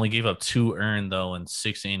 Only gave up 2 earned, though, in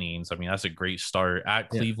 6 innings. I mean, that's a great start. At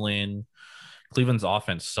Cleveland, Cleveland's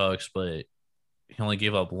offense sucks, but he only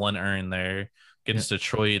gave up 1 earned there. Against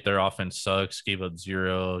Detroit, their offense sucks. Gave up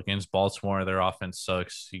 0. Against Baltimore, their offense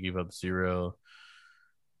sucks. He gave up 0.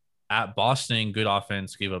 at Boston, good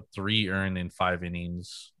offense, gave up 3 earned in 5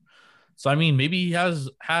 innings. So I mean, maybe he has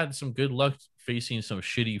had some good luck facing some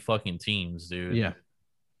shitty fucking teams, dude. Yeah.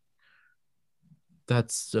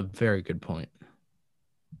 That's a very good point.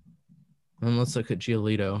 And let's look at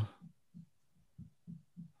Giolito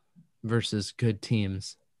versus good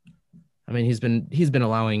teams. I mean, he's been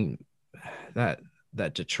allowing that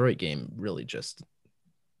Detroit game really just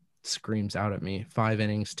screams out at me. 5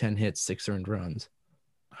 innings, 10 hits, 6 earned runs.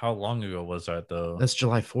 How long ago was that though? That's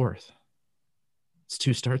July 4th. It's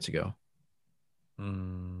 2 starts ago.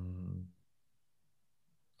 Oh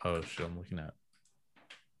shit, I'm looking at.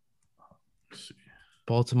 Let's see.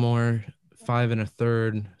 Baltimore, 5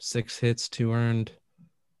 1/3, 6 hits, 2 earned.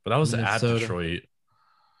 But that was Minnesota. at Detroit.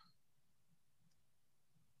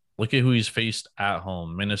 Look at who he's faced at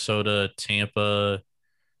home: Minnesota, Tampa,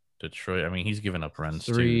 Detroit. I mean, he's given up runs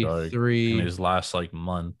too, dog. 3 In his last like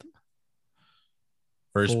month.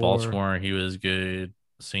 First 4. Baltimore, he was good.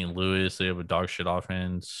 St. Louis, they have a dog shit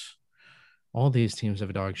offense. All these teams have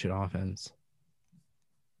a dog shit offense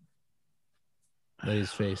that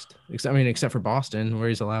he's faced. Except for Boston, where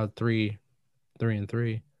he's allowed 3 and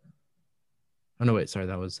 3. Oh no, wait, sorry,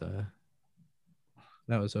 that was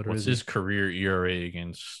Odorizzi. What's his career ERA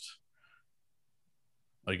against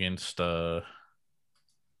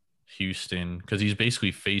Houston? Because he's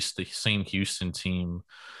basically faced the same Houston team.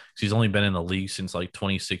 He's only been in the league since like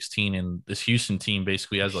 2016, and this Houston team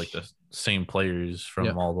basically has like the same players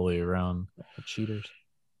from all the way around. Cheaters.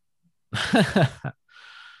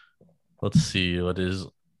 Let's see what his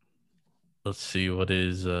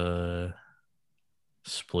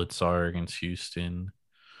splits are against Houston.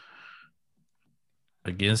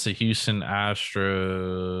 Against the Houston Astros,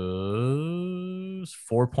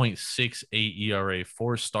 4.68 ERA,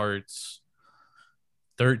 4 starts,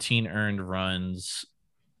 13 earned runs,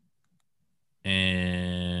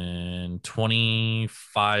 and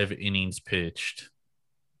 25 innings pitched.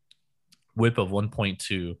 Whip of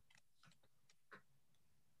 1.2.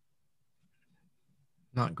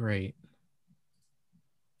 Not great.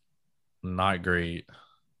 Not great.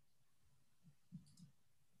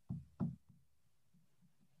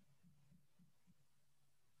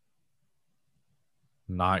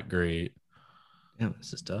 Not great. Damn,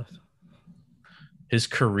 this is tough. His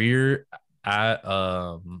career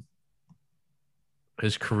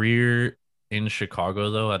in Chicago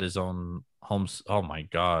though, at his own home. Oh my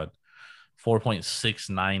god,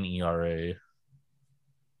 4.69 ERA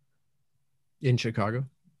in Chicago.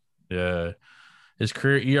 Yeah, his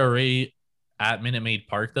career ERA at Minute Maid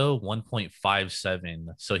Park though 1.57.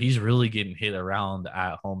 So he's really getting hit around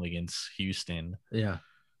at home against Houston. Yeah.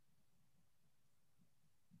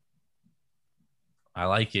 I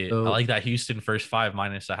like it. I like that Houston first 5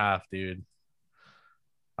 -0.5, dude.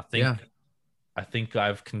 I think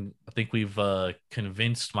we've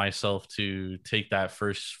convinced myself to take that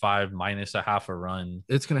first 5 -0.5 a run.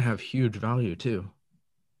 It's gonna have huge value too.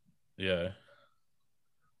 Yeah.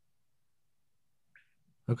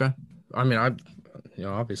 Okay. I mean,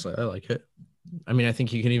 obviously I like it. I mean, I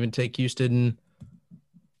think you can even take Houston.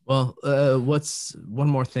 Well, what's one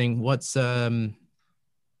more thing? What's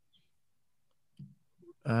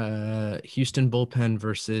Houston bullpen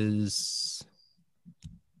versus, I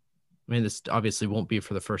mean, this obviously won't be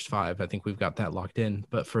for the first 5. I think we've got that locked in.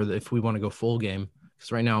 But if we want to go full game,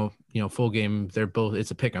 because right now, full game, they're both,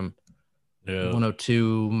 it's a pick 'em. Yeah.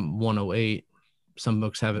 102, 108. Some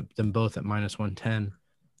books have them both at -110.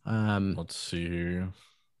 Let's see here.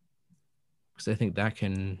 Because I think that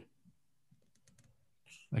can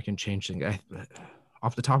change things.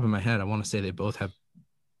 Off the top of my head, I want to say they both have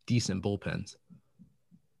decent bullpens.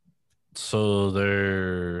 So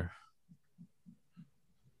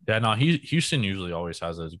Houston usually always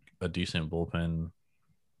has a decent bullpen.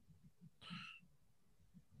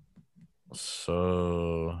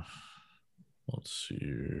 So let's see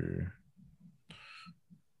here.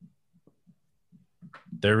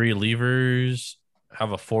 Their relievers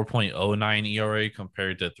have a 4.09 ERA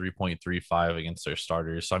compared to 3.35 against their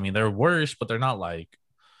starters. So I mean, they're worse, but they're not like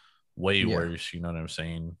way worse. You know what I'm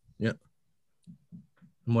saying? Yep.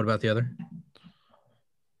 And what about the other?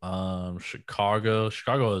 Chicago.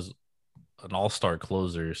 Chicago is an all-star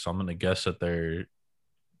closer, so I'm gonna guess that their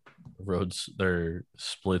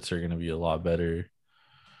splits are gonna be a lot better.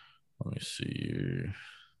 Let me see here.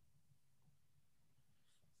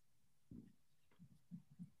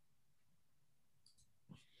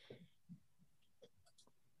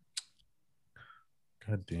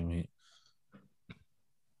 God damn it.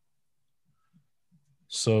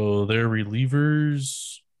 So their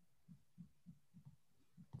relievers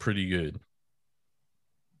pretty good.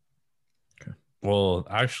 Okay. Well,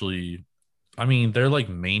 actually, I mean, their like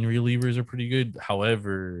main relievers are pretty good.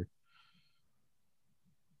 However,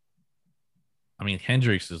 I mean,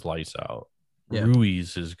 Hendricks is lights out. Yeah.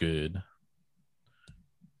 Ruiz is good.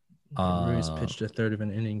 Ruiz Uh, pitched a third of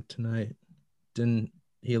an inning tonight. Didn't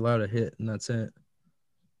he allowed a hit and that's it.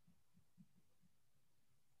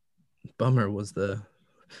 Bummer was a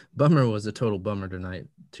total bummer tonight.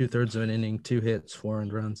 2/3 of an inning, 2 hits, 4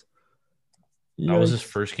 earned runs. that was his Yikes.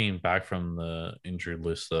 first game back from the injured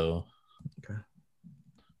list, though. Okay.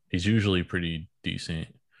 He's usually pretty decent.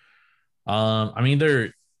 I mean,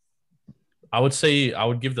 I would say I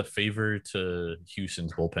would give the favor to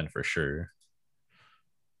Houston's bullpen for sure.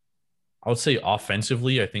 I would say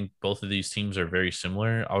offensively, I think both of these teams are very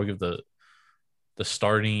similar. I would give the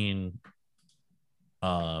starting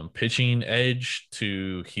pitching edge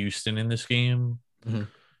to Houston in this game. Mm-hmm.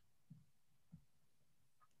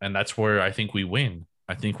 And that's where I think we win.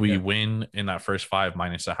 I think we win in that first five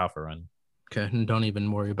minus a half a run. Okay. And don't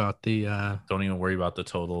even worry about the Don't even worry about the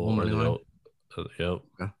total or the yep.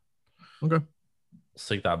 Okay. Okay. Let's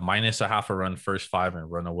take that minus a half a run first five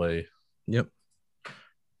and run away. Yep.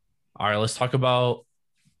 All right, let's talk about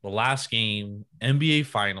the last game, NBA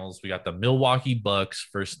Finals. We got the Milwaukee Bucks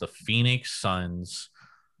versus the Phoenix Suns.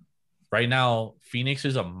 Right now, Phoenix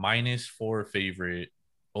is a -4 favorite.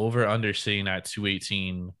 Over under sitting at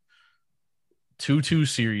 218. 2-2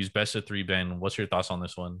 series, best of three. Ben, what's your thoughts on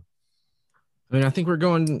this one? I mean, I think we're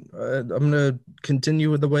going. I'm going to continue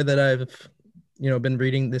with the way that I've, been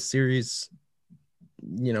reading this series,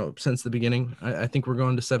 since the beginning. I think we're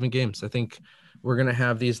going to 7 games. I think we're going to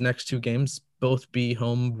have these next 2 games both be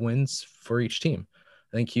home wins for each team.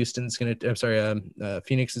 I think Phoenix is going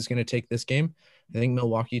to take this game. I think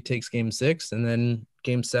Milwaukee takes game 6, and then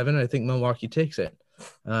game 7, I think Milwaukee takes it.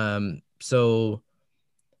 So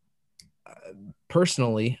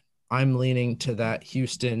personally, I'm leaning to that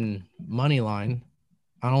Houston money line.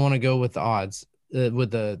 I don't want to go with the odds with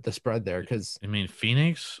the spread there because I mean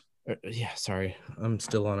Phoenix. Yeah, sorry, I'm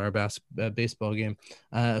still on our baseball game.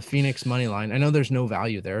 Phoenix money line. I know there's no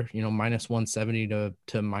value there. -170 to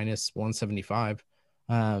 -175.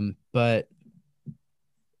 But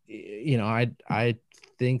I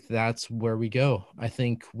think that's where we go. I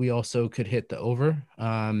think we also could hit the over.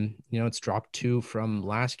 It's dropped 2 from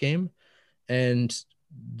last game. And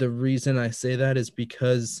the reason I say that is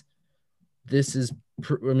because this is,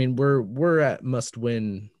 we're at must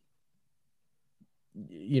win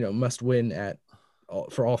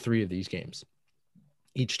for all 3 of these games.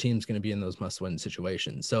 Each team's going to be in those must win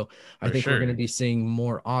situations. So I think we're going to be seeing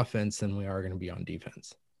more offense than we are going to be on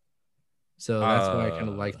defense. So that's why I kind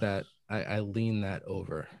of like that. I lean that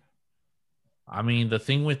over. I mean, the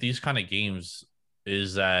thing with these kind of games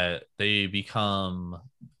is that they become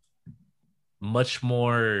much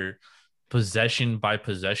more possession by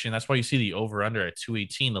possession. That's why you see the over under at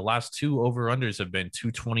 218. The last 2 over unders have been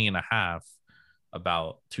 220 and a half,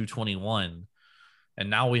 about 221. And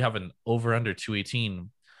now we have an over under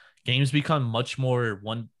 218. Games become much more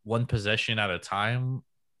one possession at a time.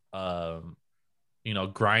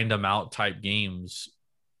 Grind them out type games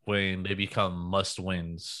when they become must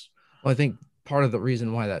wins. Well, I think part of the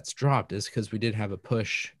reason why that's dropped is because we did have a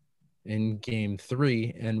push in game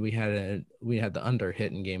 3 and we had the under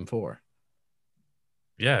hit in game 4.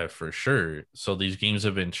 Yeah, for sure. So these games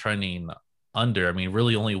have been trending under. I mean,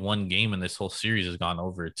 really only one game in this whole series has gone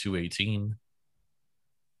over 218.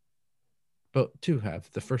 But 2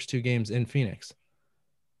 have the first 2 games in Phoenix.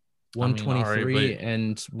 123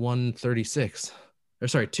 and 136. Or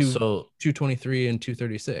sorry, 223 and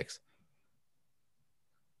 236.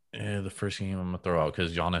 Yeah, the first game I'm gonna throw out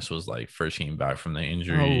because Giannis was like first game back from the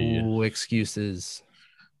injury. Oh, excuses.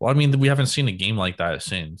 Well, I mean, we haven't seen a game like that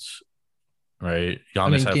since, right?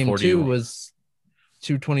 Giannis had game 40. 2 was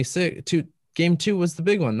 226. Game 2 was the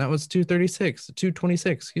big one. That was 236,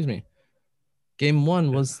 226. Excuse me. Game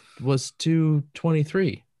 1 was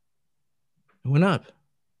 223. It went up.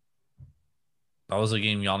 That was a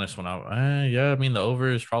game Giannis went out. Yeah, I mean, the over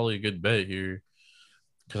is probably a good bet here.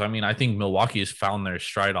 Because, I mean, I think Milwaukee has found their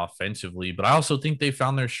stride offensively, but I also think they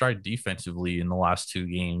found their stride defensively in the last 2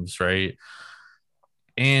 games, right?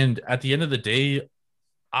 And at the end of the day,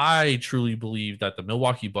 I truly believe that the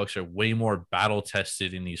Milwaukee Bucks are way more battle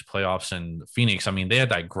tested in these playoffs than Phoenix. I mean, they had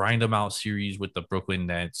that grind them out series with the Brooklyn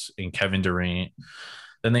Nets and Kevin Durant.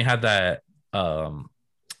 Then they had that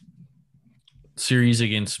series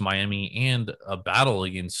against Miami and a battle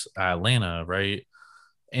against Atlanta, right?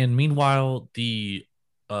 And meanwhile, the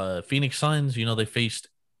Phoenix Suns, they faced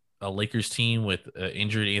a Lakers team with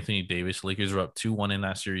injured Anthony Davis. Lakers were up 2-1 in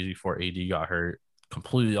that series before AD got hurt,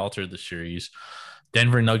 completely altered the series.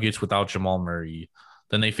 Denver Nuggets without Jamal Murray.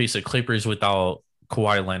 Then they face the Clippers without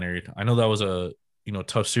Kawhi Leonard. I know that was a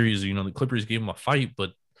tough series. The Clippers gave them a fight,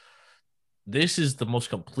 but this is the most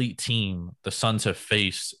complete team the Suns have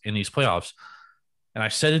faced in these playoffs. And I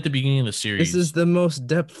said at the beginning of the series, this is the most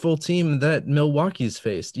depthful team that Milwaukee's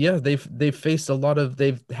faced. Yeah, they've faced a lot of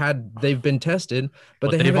they've been tested,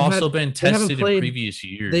 but they've also had, been they haven't tested in played, previous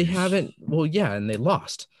years. they haven't. Well, yeah, and they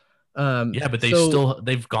lost. Yeah, but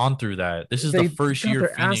they've gone through that. This is the they first got year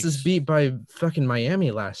their Phoenix asses beat by fucking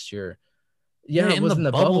Miami last year. Yeah, Yeah, it in the was in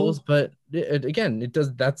the bubble. bubbles, but again, it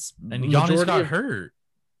does. That's And Giannis got hurt.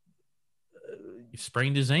 He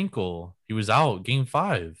sprained his ankle. He was out game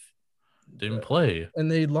 5. Didn't play. And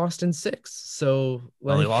they lost in 6. So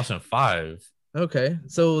No, they lost in 5. Okay,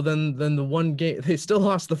 so then the one game they still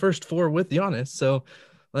lost the first 4 with Giannis. So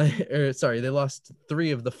sorry, they lost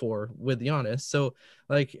 3 of the 4 with Giannis. So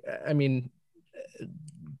I mean,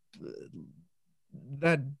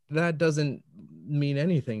 that doesn't mean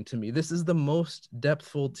anything to me. This is the most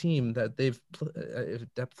depthful team that they've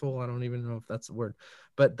depthful. I don't even know if that's the word,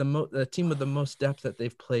 but the team with the most depth that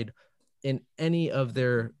they've played in any of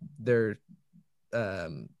their their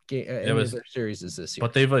series is this year.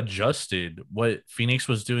 But they've adjusted. What Phoenix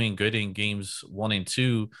was doing good in games 1 and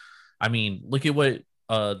 2. I mean, look at what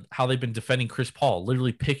how they've been defending Chris Paul,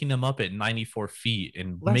 literally picking him up at 94 feet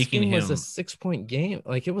and making him. It was a 6-point game.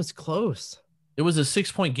 It was close. It was a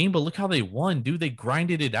 6-point game, but look how they won, dude. They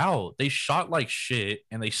grinded it out. They shot like shit,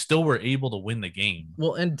 and they still were able to win the game.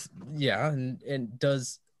 Well, and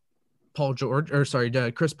does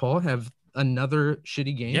Chris Paul have another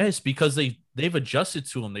shitty game? Yes, because they've adjusted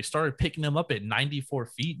to him. They started picking him up at 94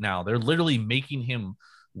 feet now. They're literally making him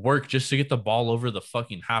work just to get the ball over the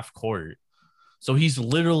fucking half court. So he's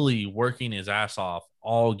literally working his ass off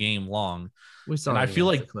all game long. We saw. And I feel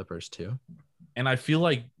like the Clippers too. And I feel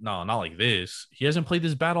like no, not like this. He hasn't played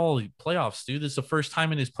this bad all playoffs, dude. This is the first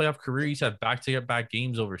time in his playoff career he's had back-to-back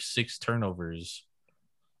games over 6 turnovers.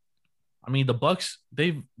 I mean, the Bucks,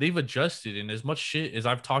 they've adjusted, and as much shit as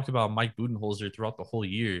I've talked about Mike Budenholzer throughout the whole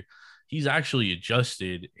year, he's actually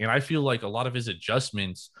adjusted, and I feel like a lot of his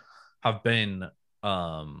adjustments have been,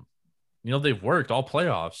 they've worked all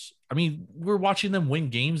playoffs. I mean, we're watching them win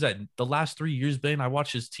games that the last 3 years, Ben. I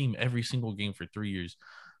watched his team every single game for 3 years,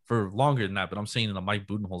 for longer than that, but I'm saying in the Mike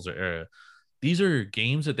Budenholzer era, these are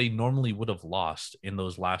games that they normally would have lost in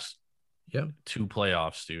those last 2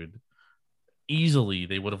 playoffs, dude. Easily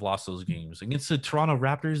they would have lost those games against the Toronto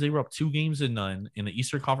Raptors. They were up 2-0 in the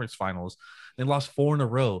Eastern Conference Finals. They lost 4 in a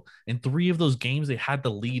row. In 3 of those games, they had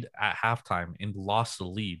the lead at halftime and lost the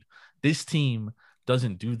lead. This team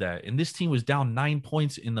doesn't do that. And this team was down 9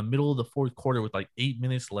 points in the middle of the 4th quarter with 8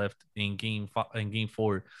 minutes left in game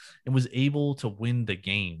 4 and was able to win the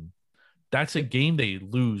game. That's a game they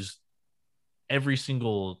lose every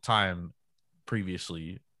single time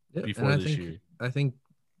previously before this year. I think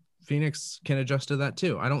Phoenix can adjust to that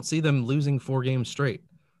too. I don't see them losing 4 games straight.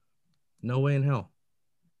 No way in hell.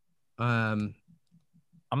 I'm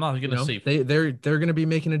not gonna say they're gonna be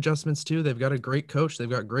making adjustments too. They've got a great coach. They've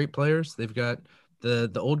got great players. They've got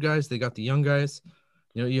the old guys. They got the young guys.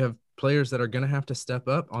 You have players that are gonna have to step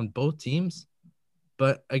up on both teams.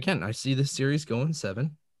 But again, I see this series going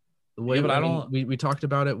 7. The way we talked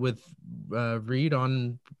about it with Reed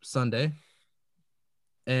on Sunday.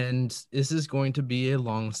 And this is going to be a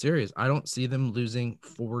long series. I don't see them losing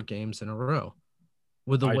 4 games in a row.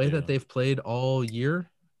 With the way that they've played all year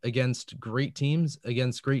against great teams in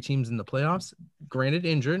the playoffs, granted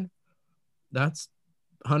injured, that's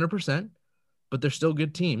 100%, but they're still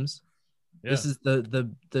good teams. Yeah. This is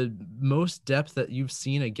the most depth that you've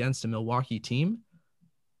seen against a Milwaukee team.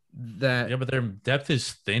 But their depth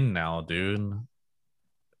is thin now, dude.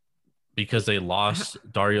 Because they lost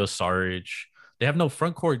Dario Saric. They have no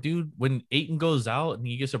front court, dude. When Ayton goes out and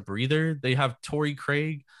he gets a breather, they have Torrey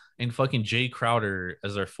Craig and fucking Jay Crowder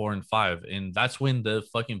as their 4 and 5. And that's when the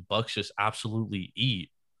fucking Bucks just absolutely eat.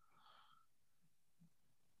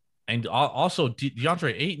 And also,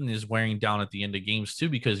 DeAndre Ayton is wearing down at the end of games too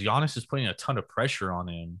because Giannis is putting a ton of pressure on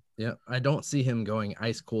him. Yeah, I don't see him going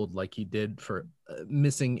ice cold like he did for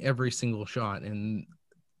missing every single shot. And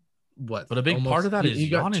but a big part of that is he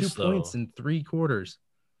got Giannis, 2 points in 3 quarters.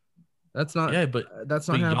 That's not. Yeah, but that's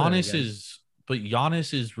not. But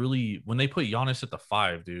Giannis is really, when they put Giannis at the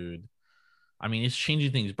 5, dude. I mean, it's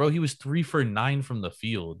changing things, bro. He was 3 for 9 from the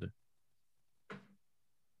field.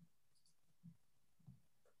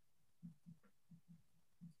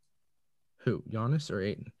 Who, Giannis or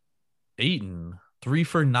Ayton? Ayton, 3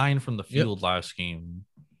 for 9 from the field last game.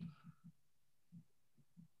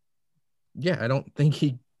 Yeah, I don't think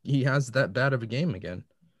he has that bad of a game again.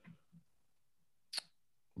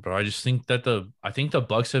 Bro, I just think that the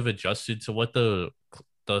Bucks have adjusted to what the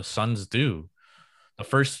Suns do. The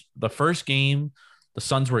first game, the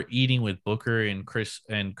Suns were eating with Booker and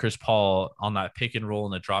Chris Paul on that pick and roll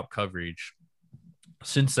and the drop coverage.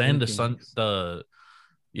 Since then, In Phoenix. the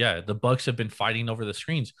Bucks have been fighting over the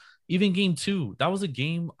screens. Even game two, that was a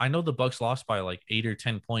game. I know the Bucks lost by like 8 or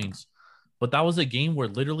 10 points, but that was a game where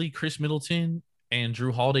literally Chris Middleton and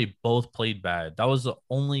Drew Holiday both played bad. That was the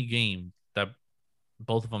only game that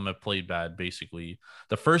both of them have played bad, basically.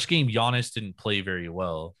 The first game, Giannis didn't play very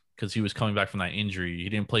well because he was coming back from that injury. He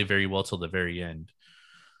didn't play very well till the very end.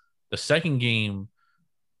 The second game,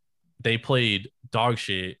 they played dog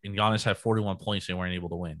shit, and Giannis had 41 points and weren't able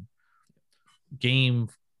to win. Game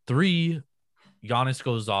three, Giannis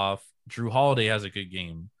goes off. Drew Holiday has a good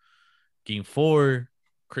game. Game four,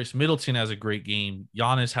 Chris Middleton has a great game.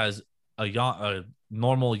 Giannis has a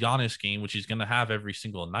normal Giannis game, which he's going to have every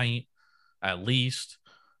single night at least.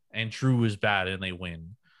 And Drew is bad and they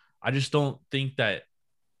win. I just don't think that,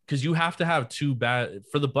 because you have to have two bad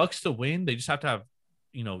for the Bucks to win. They just have to have,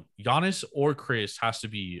 Giannis or Chris has to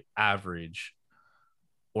be average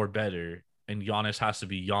or better, and Giannis has to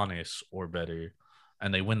be Giannis or better,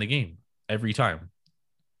 and they win the game every time.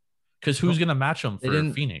 Because who's going to match them for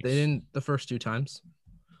Phoenix? They didn't the first two times.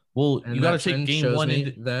 Well, you got to take game one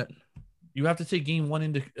into that. You have to take game one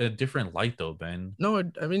into a different light, though, Ben. No,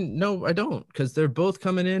 I mean, no, I don't, because they're both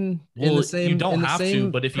coming in the same. You don't have to,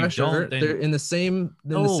 but if pressure, you don't, then they're in the same.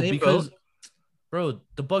 Because, bro,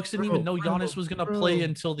 the Bucks didn't even know Giannis was gonna play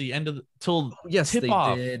until the end of yes, tip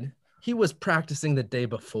off. Did. He was practicing the day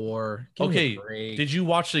before. Okay, did you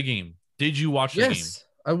watch the game? Did you watch the game? Yes,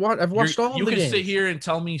 I've watched all of the games. You can sit here and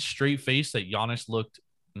tell me straight face that Giannis looked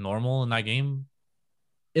normal in that game.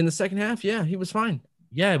 In the second half, yeah, he was fine.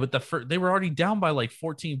 Yeah, but they were already down by like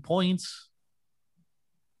 14 points.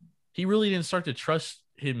 He really didn't start to trust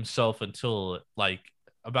himself until like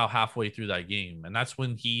about halfway through that game, and that's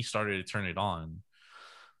when he started to turn it on.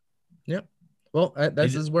 Yep. Well,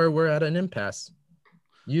 this is where we're at an impasse.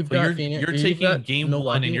 You're taking game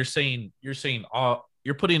one, and you're saying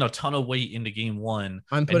you're putting a ton of weight into game one.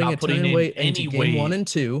 I'm putting a ton of weight into game 1 and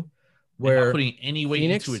 2, where not putting any weight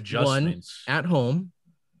Phoenix into adjustments won at home.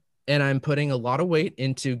 And I'm putting a lot of weight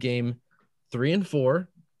into game 3 and 4,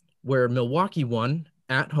 where Milwaukee won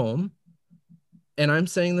at home. And I'm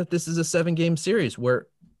saying that this is a 7-game series where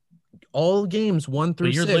all games 1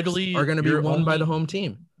 through 6 are going to be won by the home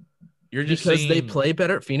team. You're just because they play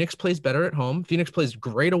better. Phoenix plays better at home. Phoenix plays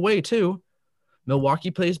great away too.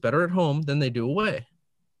 Milwaukee plays better at home than they do away.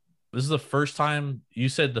 This is the first time you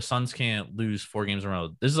said the Suns can't lose 4 games in a row.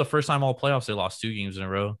 This is the first time all playoffs they lost 2 games in a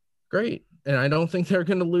row. Great. And I don't think they're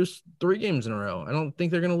going to lose 3 games in a row. I don't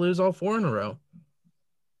think they're going to lose all 4 in a row.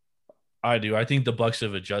 I do. I think the Bucks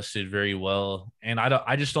have adjusted very well, and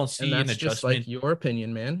I just don't see an adjustment. Just like your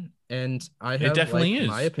opinion, man. And I have it definitely is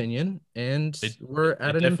my opinion, and we're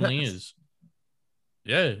at an definitely impasse. Is.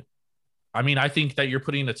 Yeah. I mean, I think that you're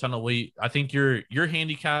putting a ton of weight. I think your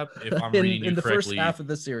handicap, if I'm reading you in the correctly, first half of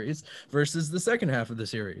the series versus the second half of the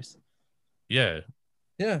series. Yeah.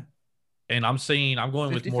 Yeah. And I'm saying I'm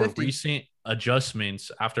going 50-50. with more recent adjustments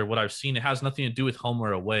after what I've seen. It has nothing to do with home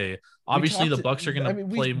or away. Obviously, the Bucks are going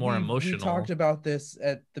to play more emotional. We talked about this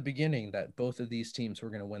at the beginning, that both of these teams were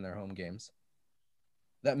going to win their home games.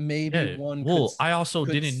 That maybe one. Well, I also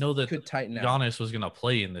didn't know that Giannis was going to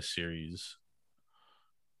play in this series.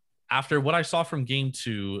 After what I saw from game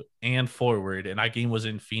 2 and forward, and that game was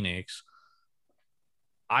in Phoenix,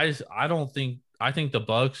 I think the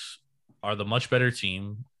Bucks are the much better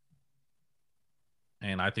team.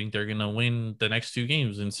 And I think they're going to win the next 2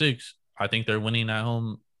 games in 6. I think they're winning at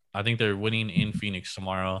home. I think they're winning in Phoenix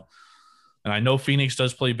tomorrow. And I know Phoenix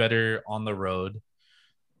does play better on the road.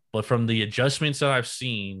 But from the adjustments that I've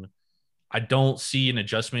seen, I don't see an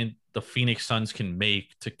adjustment the Phoenix Suns can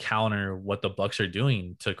make to counter what the Bucks are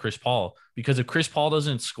doing to Chris Paul. Because if Chris Paul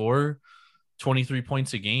doesn't score 23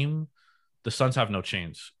 points a game, the Suns have no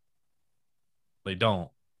chance. They don't.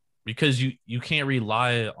 Because you can't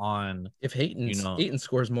rely on, if Ayton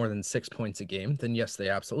scores more than 6 points a game, then yes, they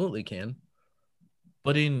absolutely can.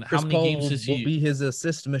 But in Chris how many Paul games is he? Will be his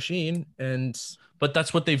assist machine, but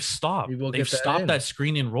that's what they've stopped. They've stopped that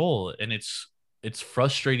screen and roll, and it's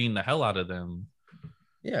frustrating the hell out of them.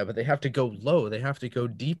 Yeah, but they have to go low. They have to go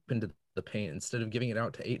deep into the paint instead of giving it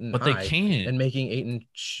out to Ayton. But they can't, and making Ayton.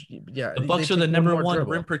 The Bucks are the number 1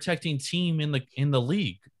 rim protecting team in the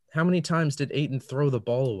league. How many times did Ayton throw the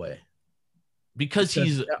ball away? Because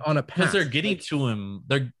he's on a pass. Because they're getting to him.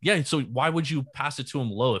 So why would you pass it to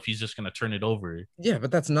him low if he's just going to turn it over? Yeah,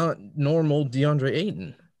 but that's not normal DeAndre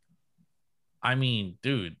Ayton. I mean,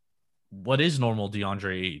 dude, what is normal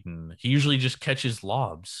DeAndre Ayton? He usually just catches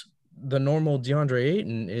lobs. The normal DeAndre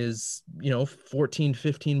Ayton is, 14,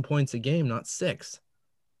 15 points a game, not 6.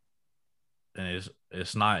 And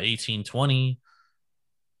it's not 18, 20.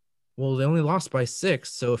 Well, they only lost by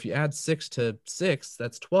 6. So if you add 6 to 6,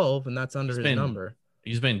 that's 12, and that's under his number.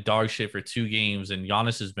 He's been dog shit for 2 games, and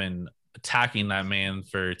Giannis has been attacking that man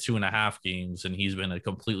for 2.5 games, and he's been a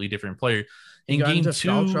completely different player. In game 2,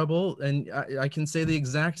 foul trouble, and I can say the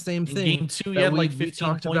exact same thing. In game 2, he had like 15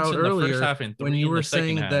 points about in the first half and 3 when you were in the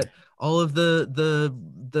saying half. That all of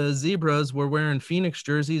the Zebras were wearing Phoenix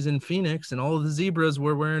jerseys in Phoenix, and all of the Zebras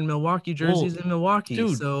were wearing Milwaukee jerseys in Milwaukee.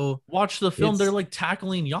 Dude, so watch the film. They're like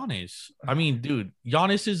tackling Giannis. I mean, dude,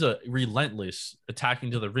 Giannis is a relentless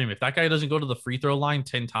attacking to the rim. If that guy doesn't go to the free throw line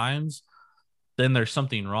 10 times, then there's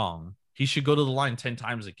something wrong. He should go to the line 10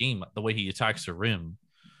 times a game the way he attacks the rim.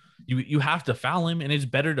 You have to foul him, and it's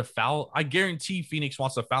better to foul. I guarantee Phoenix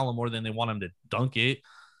wants to foul him more than they want him to dunk it.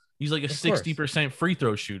 He's like a 60% free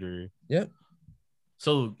throw shooter. Yep.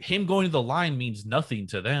 So him going to the line means nothing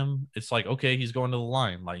to them. It's like, okay, he's going to the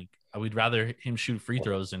line. Like, I would rather him shoot free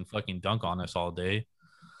throws than fucking dunk on us all day.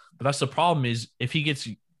 But that's the problem is if he gets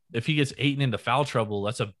Ayton into foul trouble,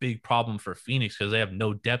 that's a big problem for Phoenix because they have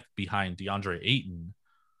no depth behind DeAndre Ayton.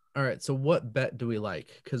 All right, so what bet do we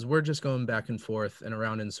like? Because we're just going back and forth and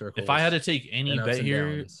around in circles. If I had to take any bet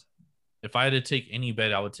here, I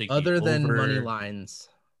would take other than money lines.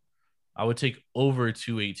 I would take over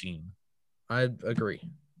 218. I agree,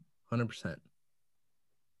 100%.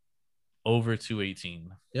 Over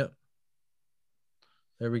 218. Yep.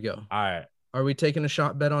 There we go. All right. Are we taking a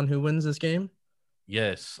shot bet on who wins this game?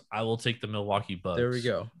 Yes, I will take the Milwaukee Bucks. There we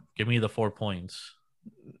go. Give me the 4 points.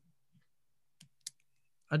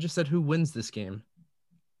 I just said who wins this game.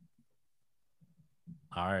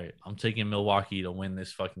 All right. I'm taking Milwaukee to win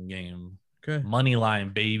this fucking game. Okay. Money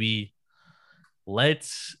line, baby.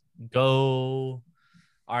 Let's go.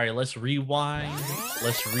 All right. Let's rewind.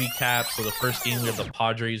 Let's recap. So the first game, we have the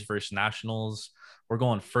Padres versus Nationals. We're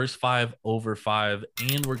going first 5 over 5,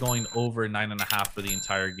 and we're going over 9.5 for the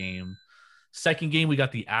entire game. Second game, we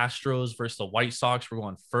got the Astros versus the White Sox. We're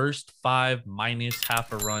going first 5 minus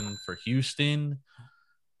half a run for Houston.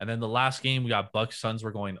 And then the last game, we got Bucks Suns. We're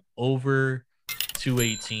going over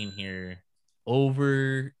 218 here.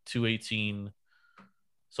 Over 218.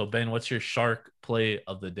 So, Ben, what's your shark play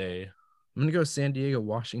of the day? I'm going to go San Diego,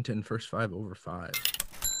 Washington, first 5 over 5.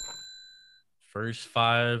 First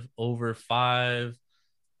 5 over 5.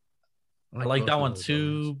 I like that one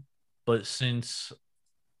too. But since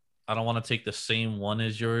I don't want to take the same one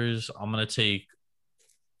as yours, I'm going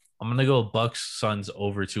to go Bucks Suns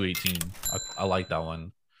over 218. I like that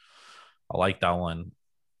one.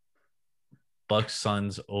 Bucks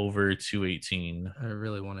Suns over 218. I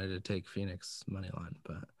really wanted to take Phoenix money line,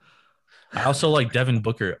 but I also like Devin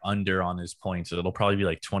Booker under on his points. It'll probably be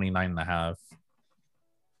like 29.5.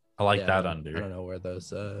 I like that under. I don't know where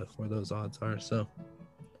those odds are, so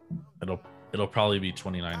it'll probably be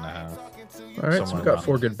 29.5. All right, so we got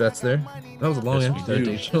 4 good bets there. That was a long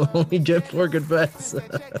episode. You'll only get 4 good bets.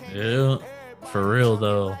 Yeah, for real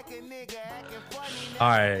though. All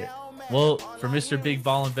right. Well, for Mr. Big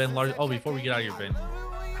Ball and Ben Large. Oh, before we get out of here, Ben,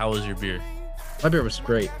 how was your beer? My beer was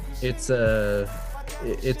great. It's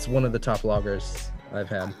one of the top lagers I've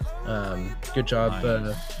had. Good job.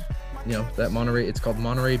 Nice. That Monterey. It's called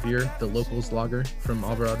Monterey Beer, the Locals Lager from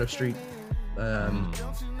Alvarado Street.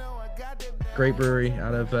 Great brewery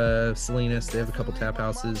out of Salinas. They have a couple tap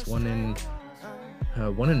houses. One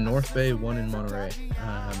in North Bay, one in Monterey.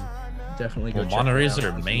 Definitely go. Monterey's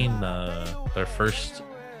their main, their first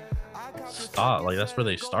stop. Like that's where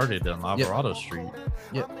they started on Alvarado Street.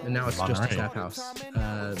 Yep, and now it's Monterey. Just a tap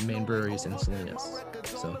house. Main breweries in Salinas.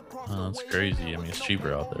 So that's crazy. I mean, it's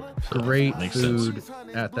cheaper out there. So great food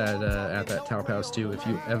at that tap house too. If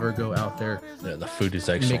you ever go out there, yeah, the food is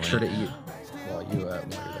excellent. Make sure to eat while you're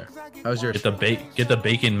there. How's yours? Get the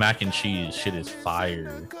bacon mac and cheese. Shit is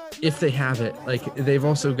fire. If they have it, like they've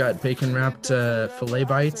also got bacon wrapped filet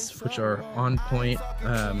bites, which are on point.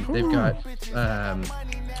 They've got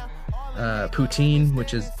poutine,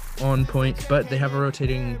 which is on point, but they have a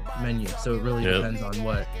rotating menu, so it really depends on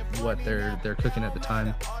what they're cooking at the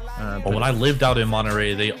time. But when I lived out in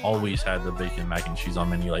Monterey, they always had the bacon mac and cheese on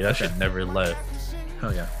menu. Like that shit never left.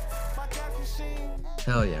 Hell yeah.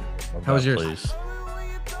 How was yours? Place.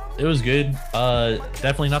 It was good.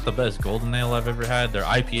 Definitely not the best Golden Ale I've ever had. Their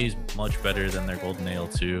IPA is much better than their Golden Ale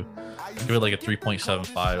too. Give it like a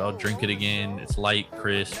 3.75. I'll drink it again. It's light,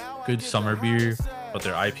 crisp, good summer beer, but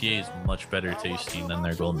their IPA is much better tasting than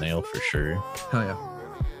their Golden Ale for sure. Hell yeah.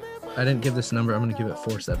 I didn't give this number. I'm going to give it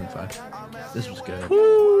 4.75. This was good.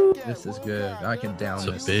 Woo! This is good. I can down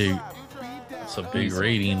this. It's a big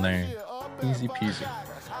rating there. Easy peasy.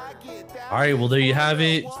 All right, well, there you have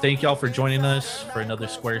it. Thank y'all for joining us for another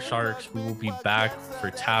Square Sharks. We will be back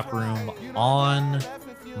for Tap Room on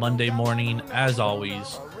Monday morning, as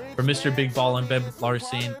always. For Mr. Big Ball and Ben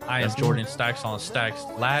Larson, I am Jordan Stacks on Stacks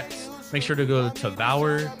Lats. Make sure to go to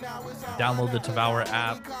Tavour, download the Tavour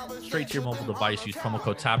app straight to your mobile device. Use promo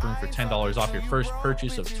code TAPROOM for $10 off your first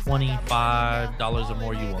purchase of $25 or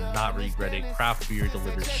more. You will not regret it. Craft beer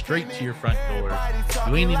delivered straight to your front door.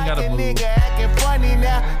 You ain't even gotta move.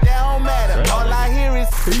 All I hear is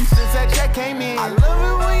peace. Since that check came in, I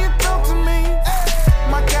love it when you talk to me.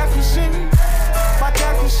 My cash machine.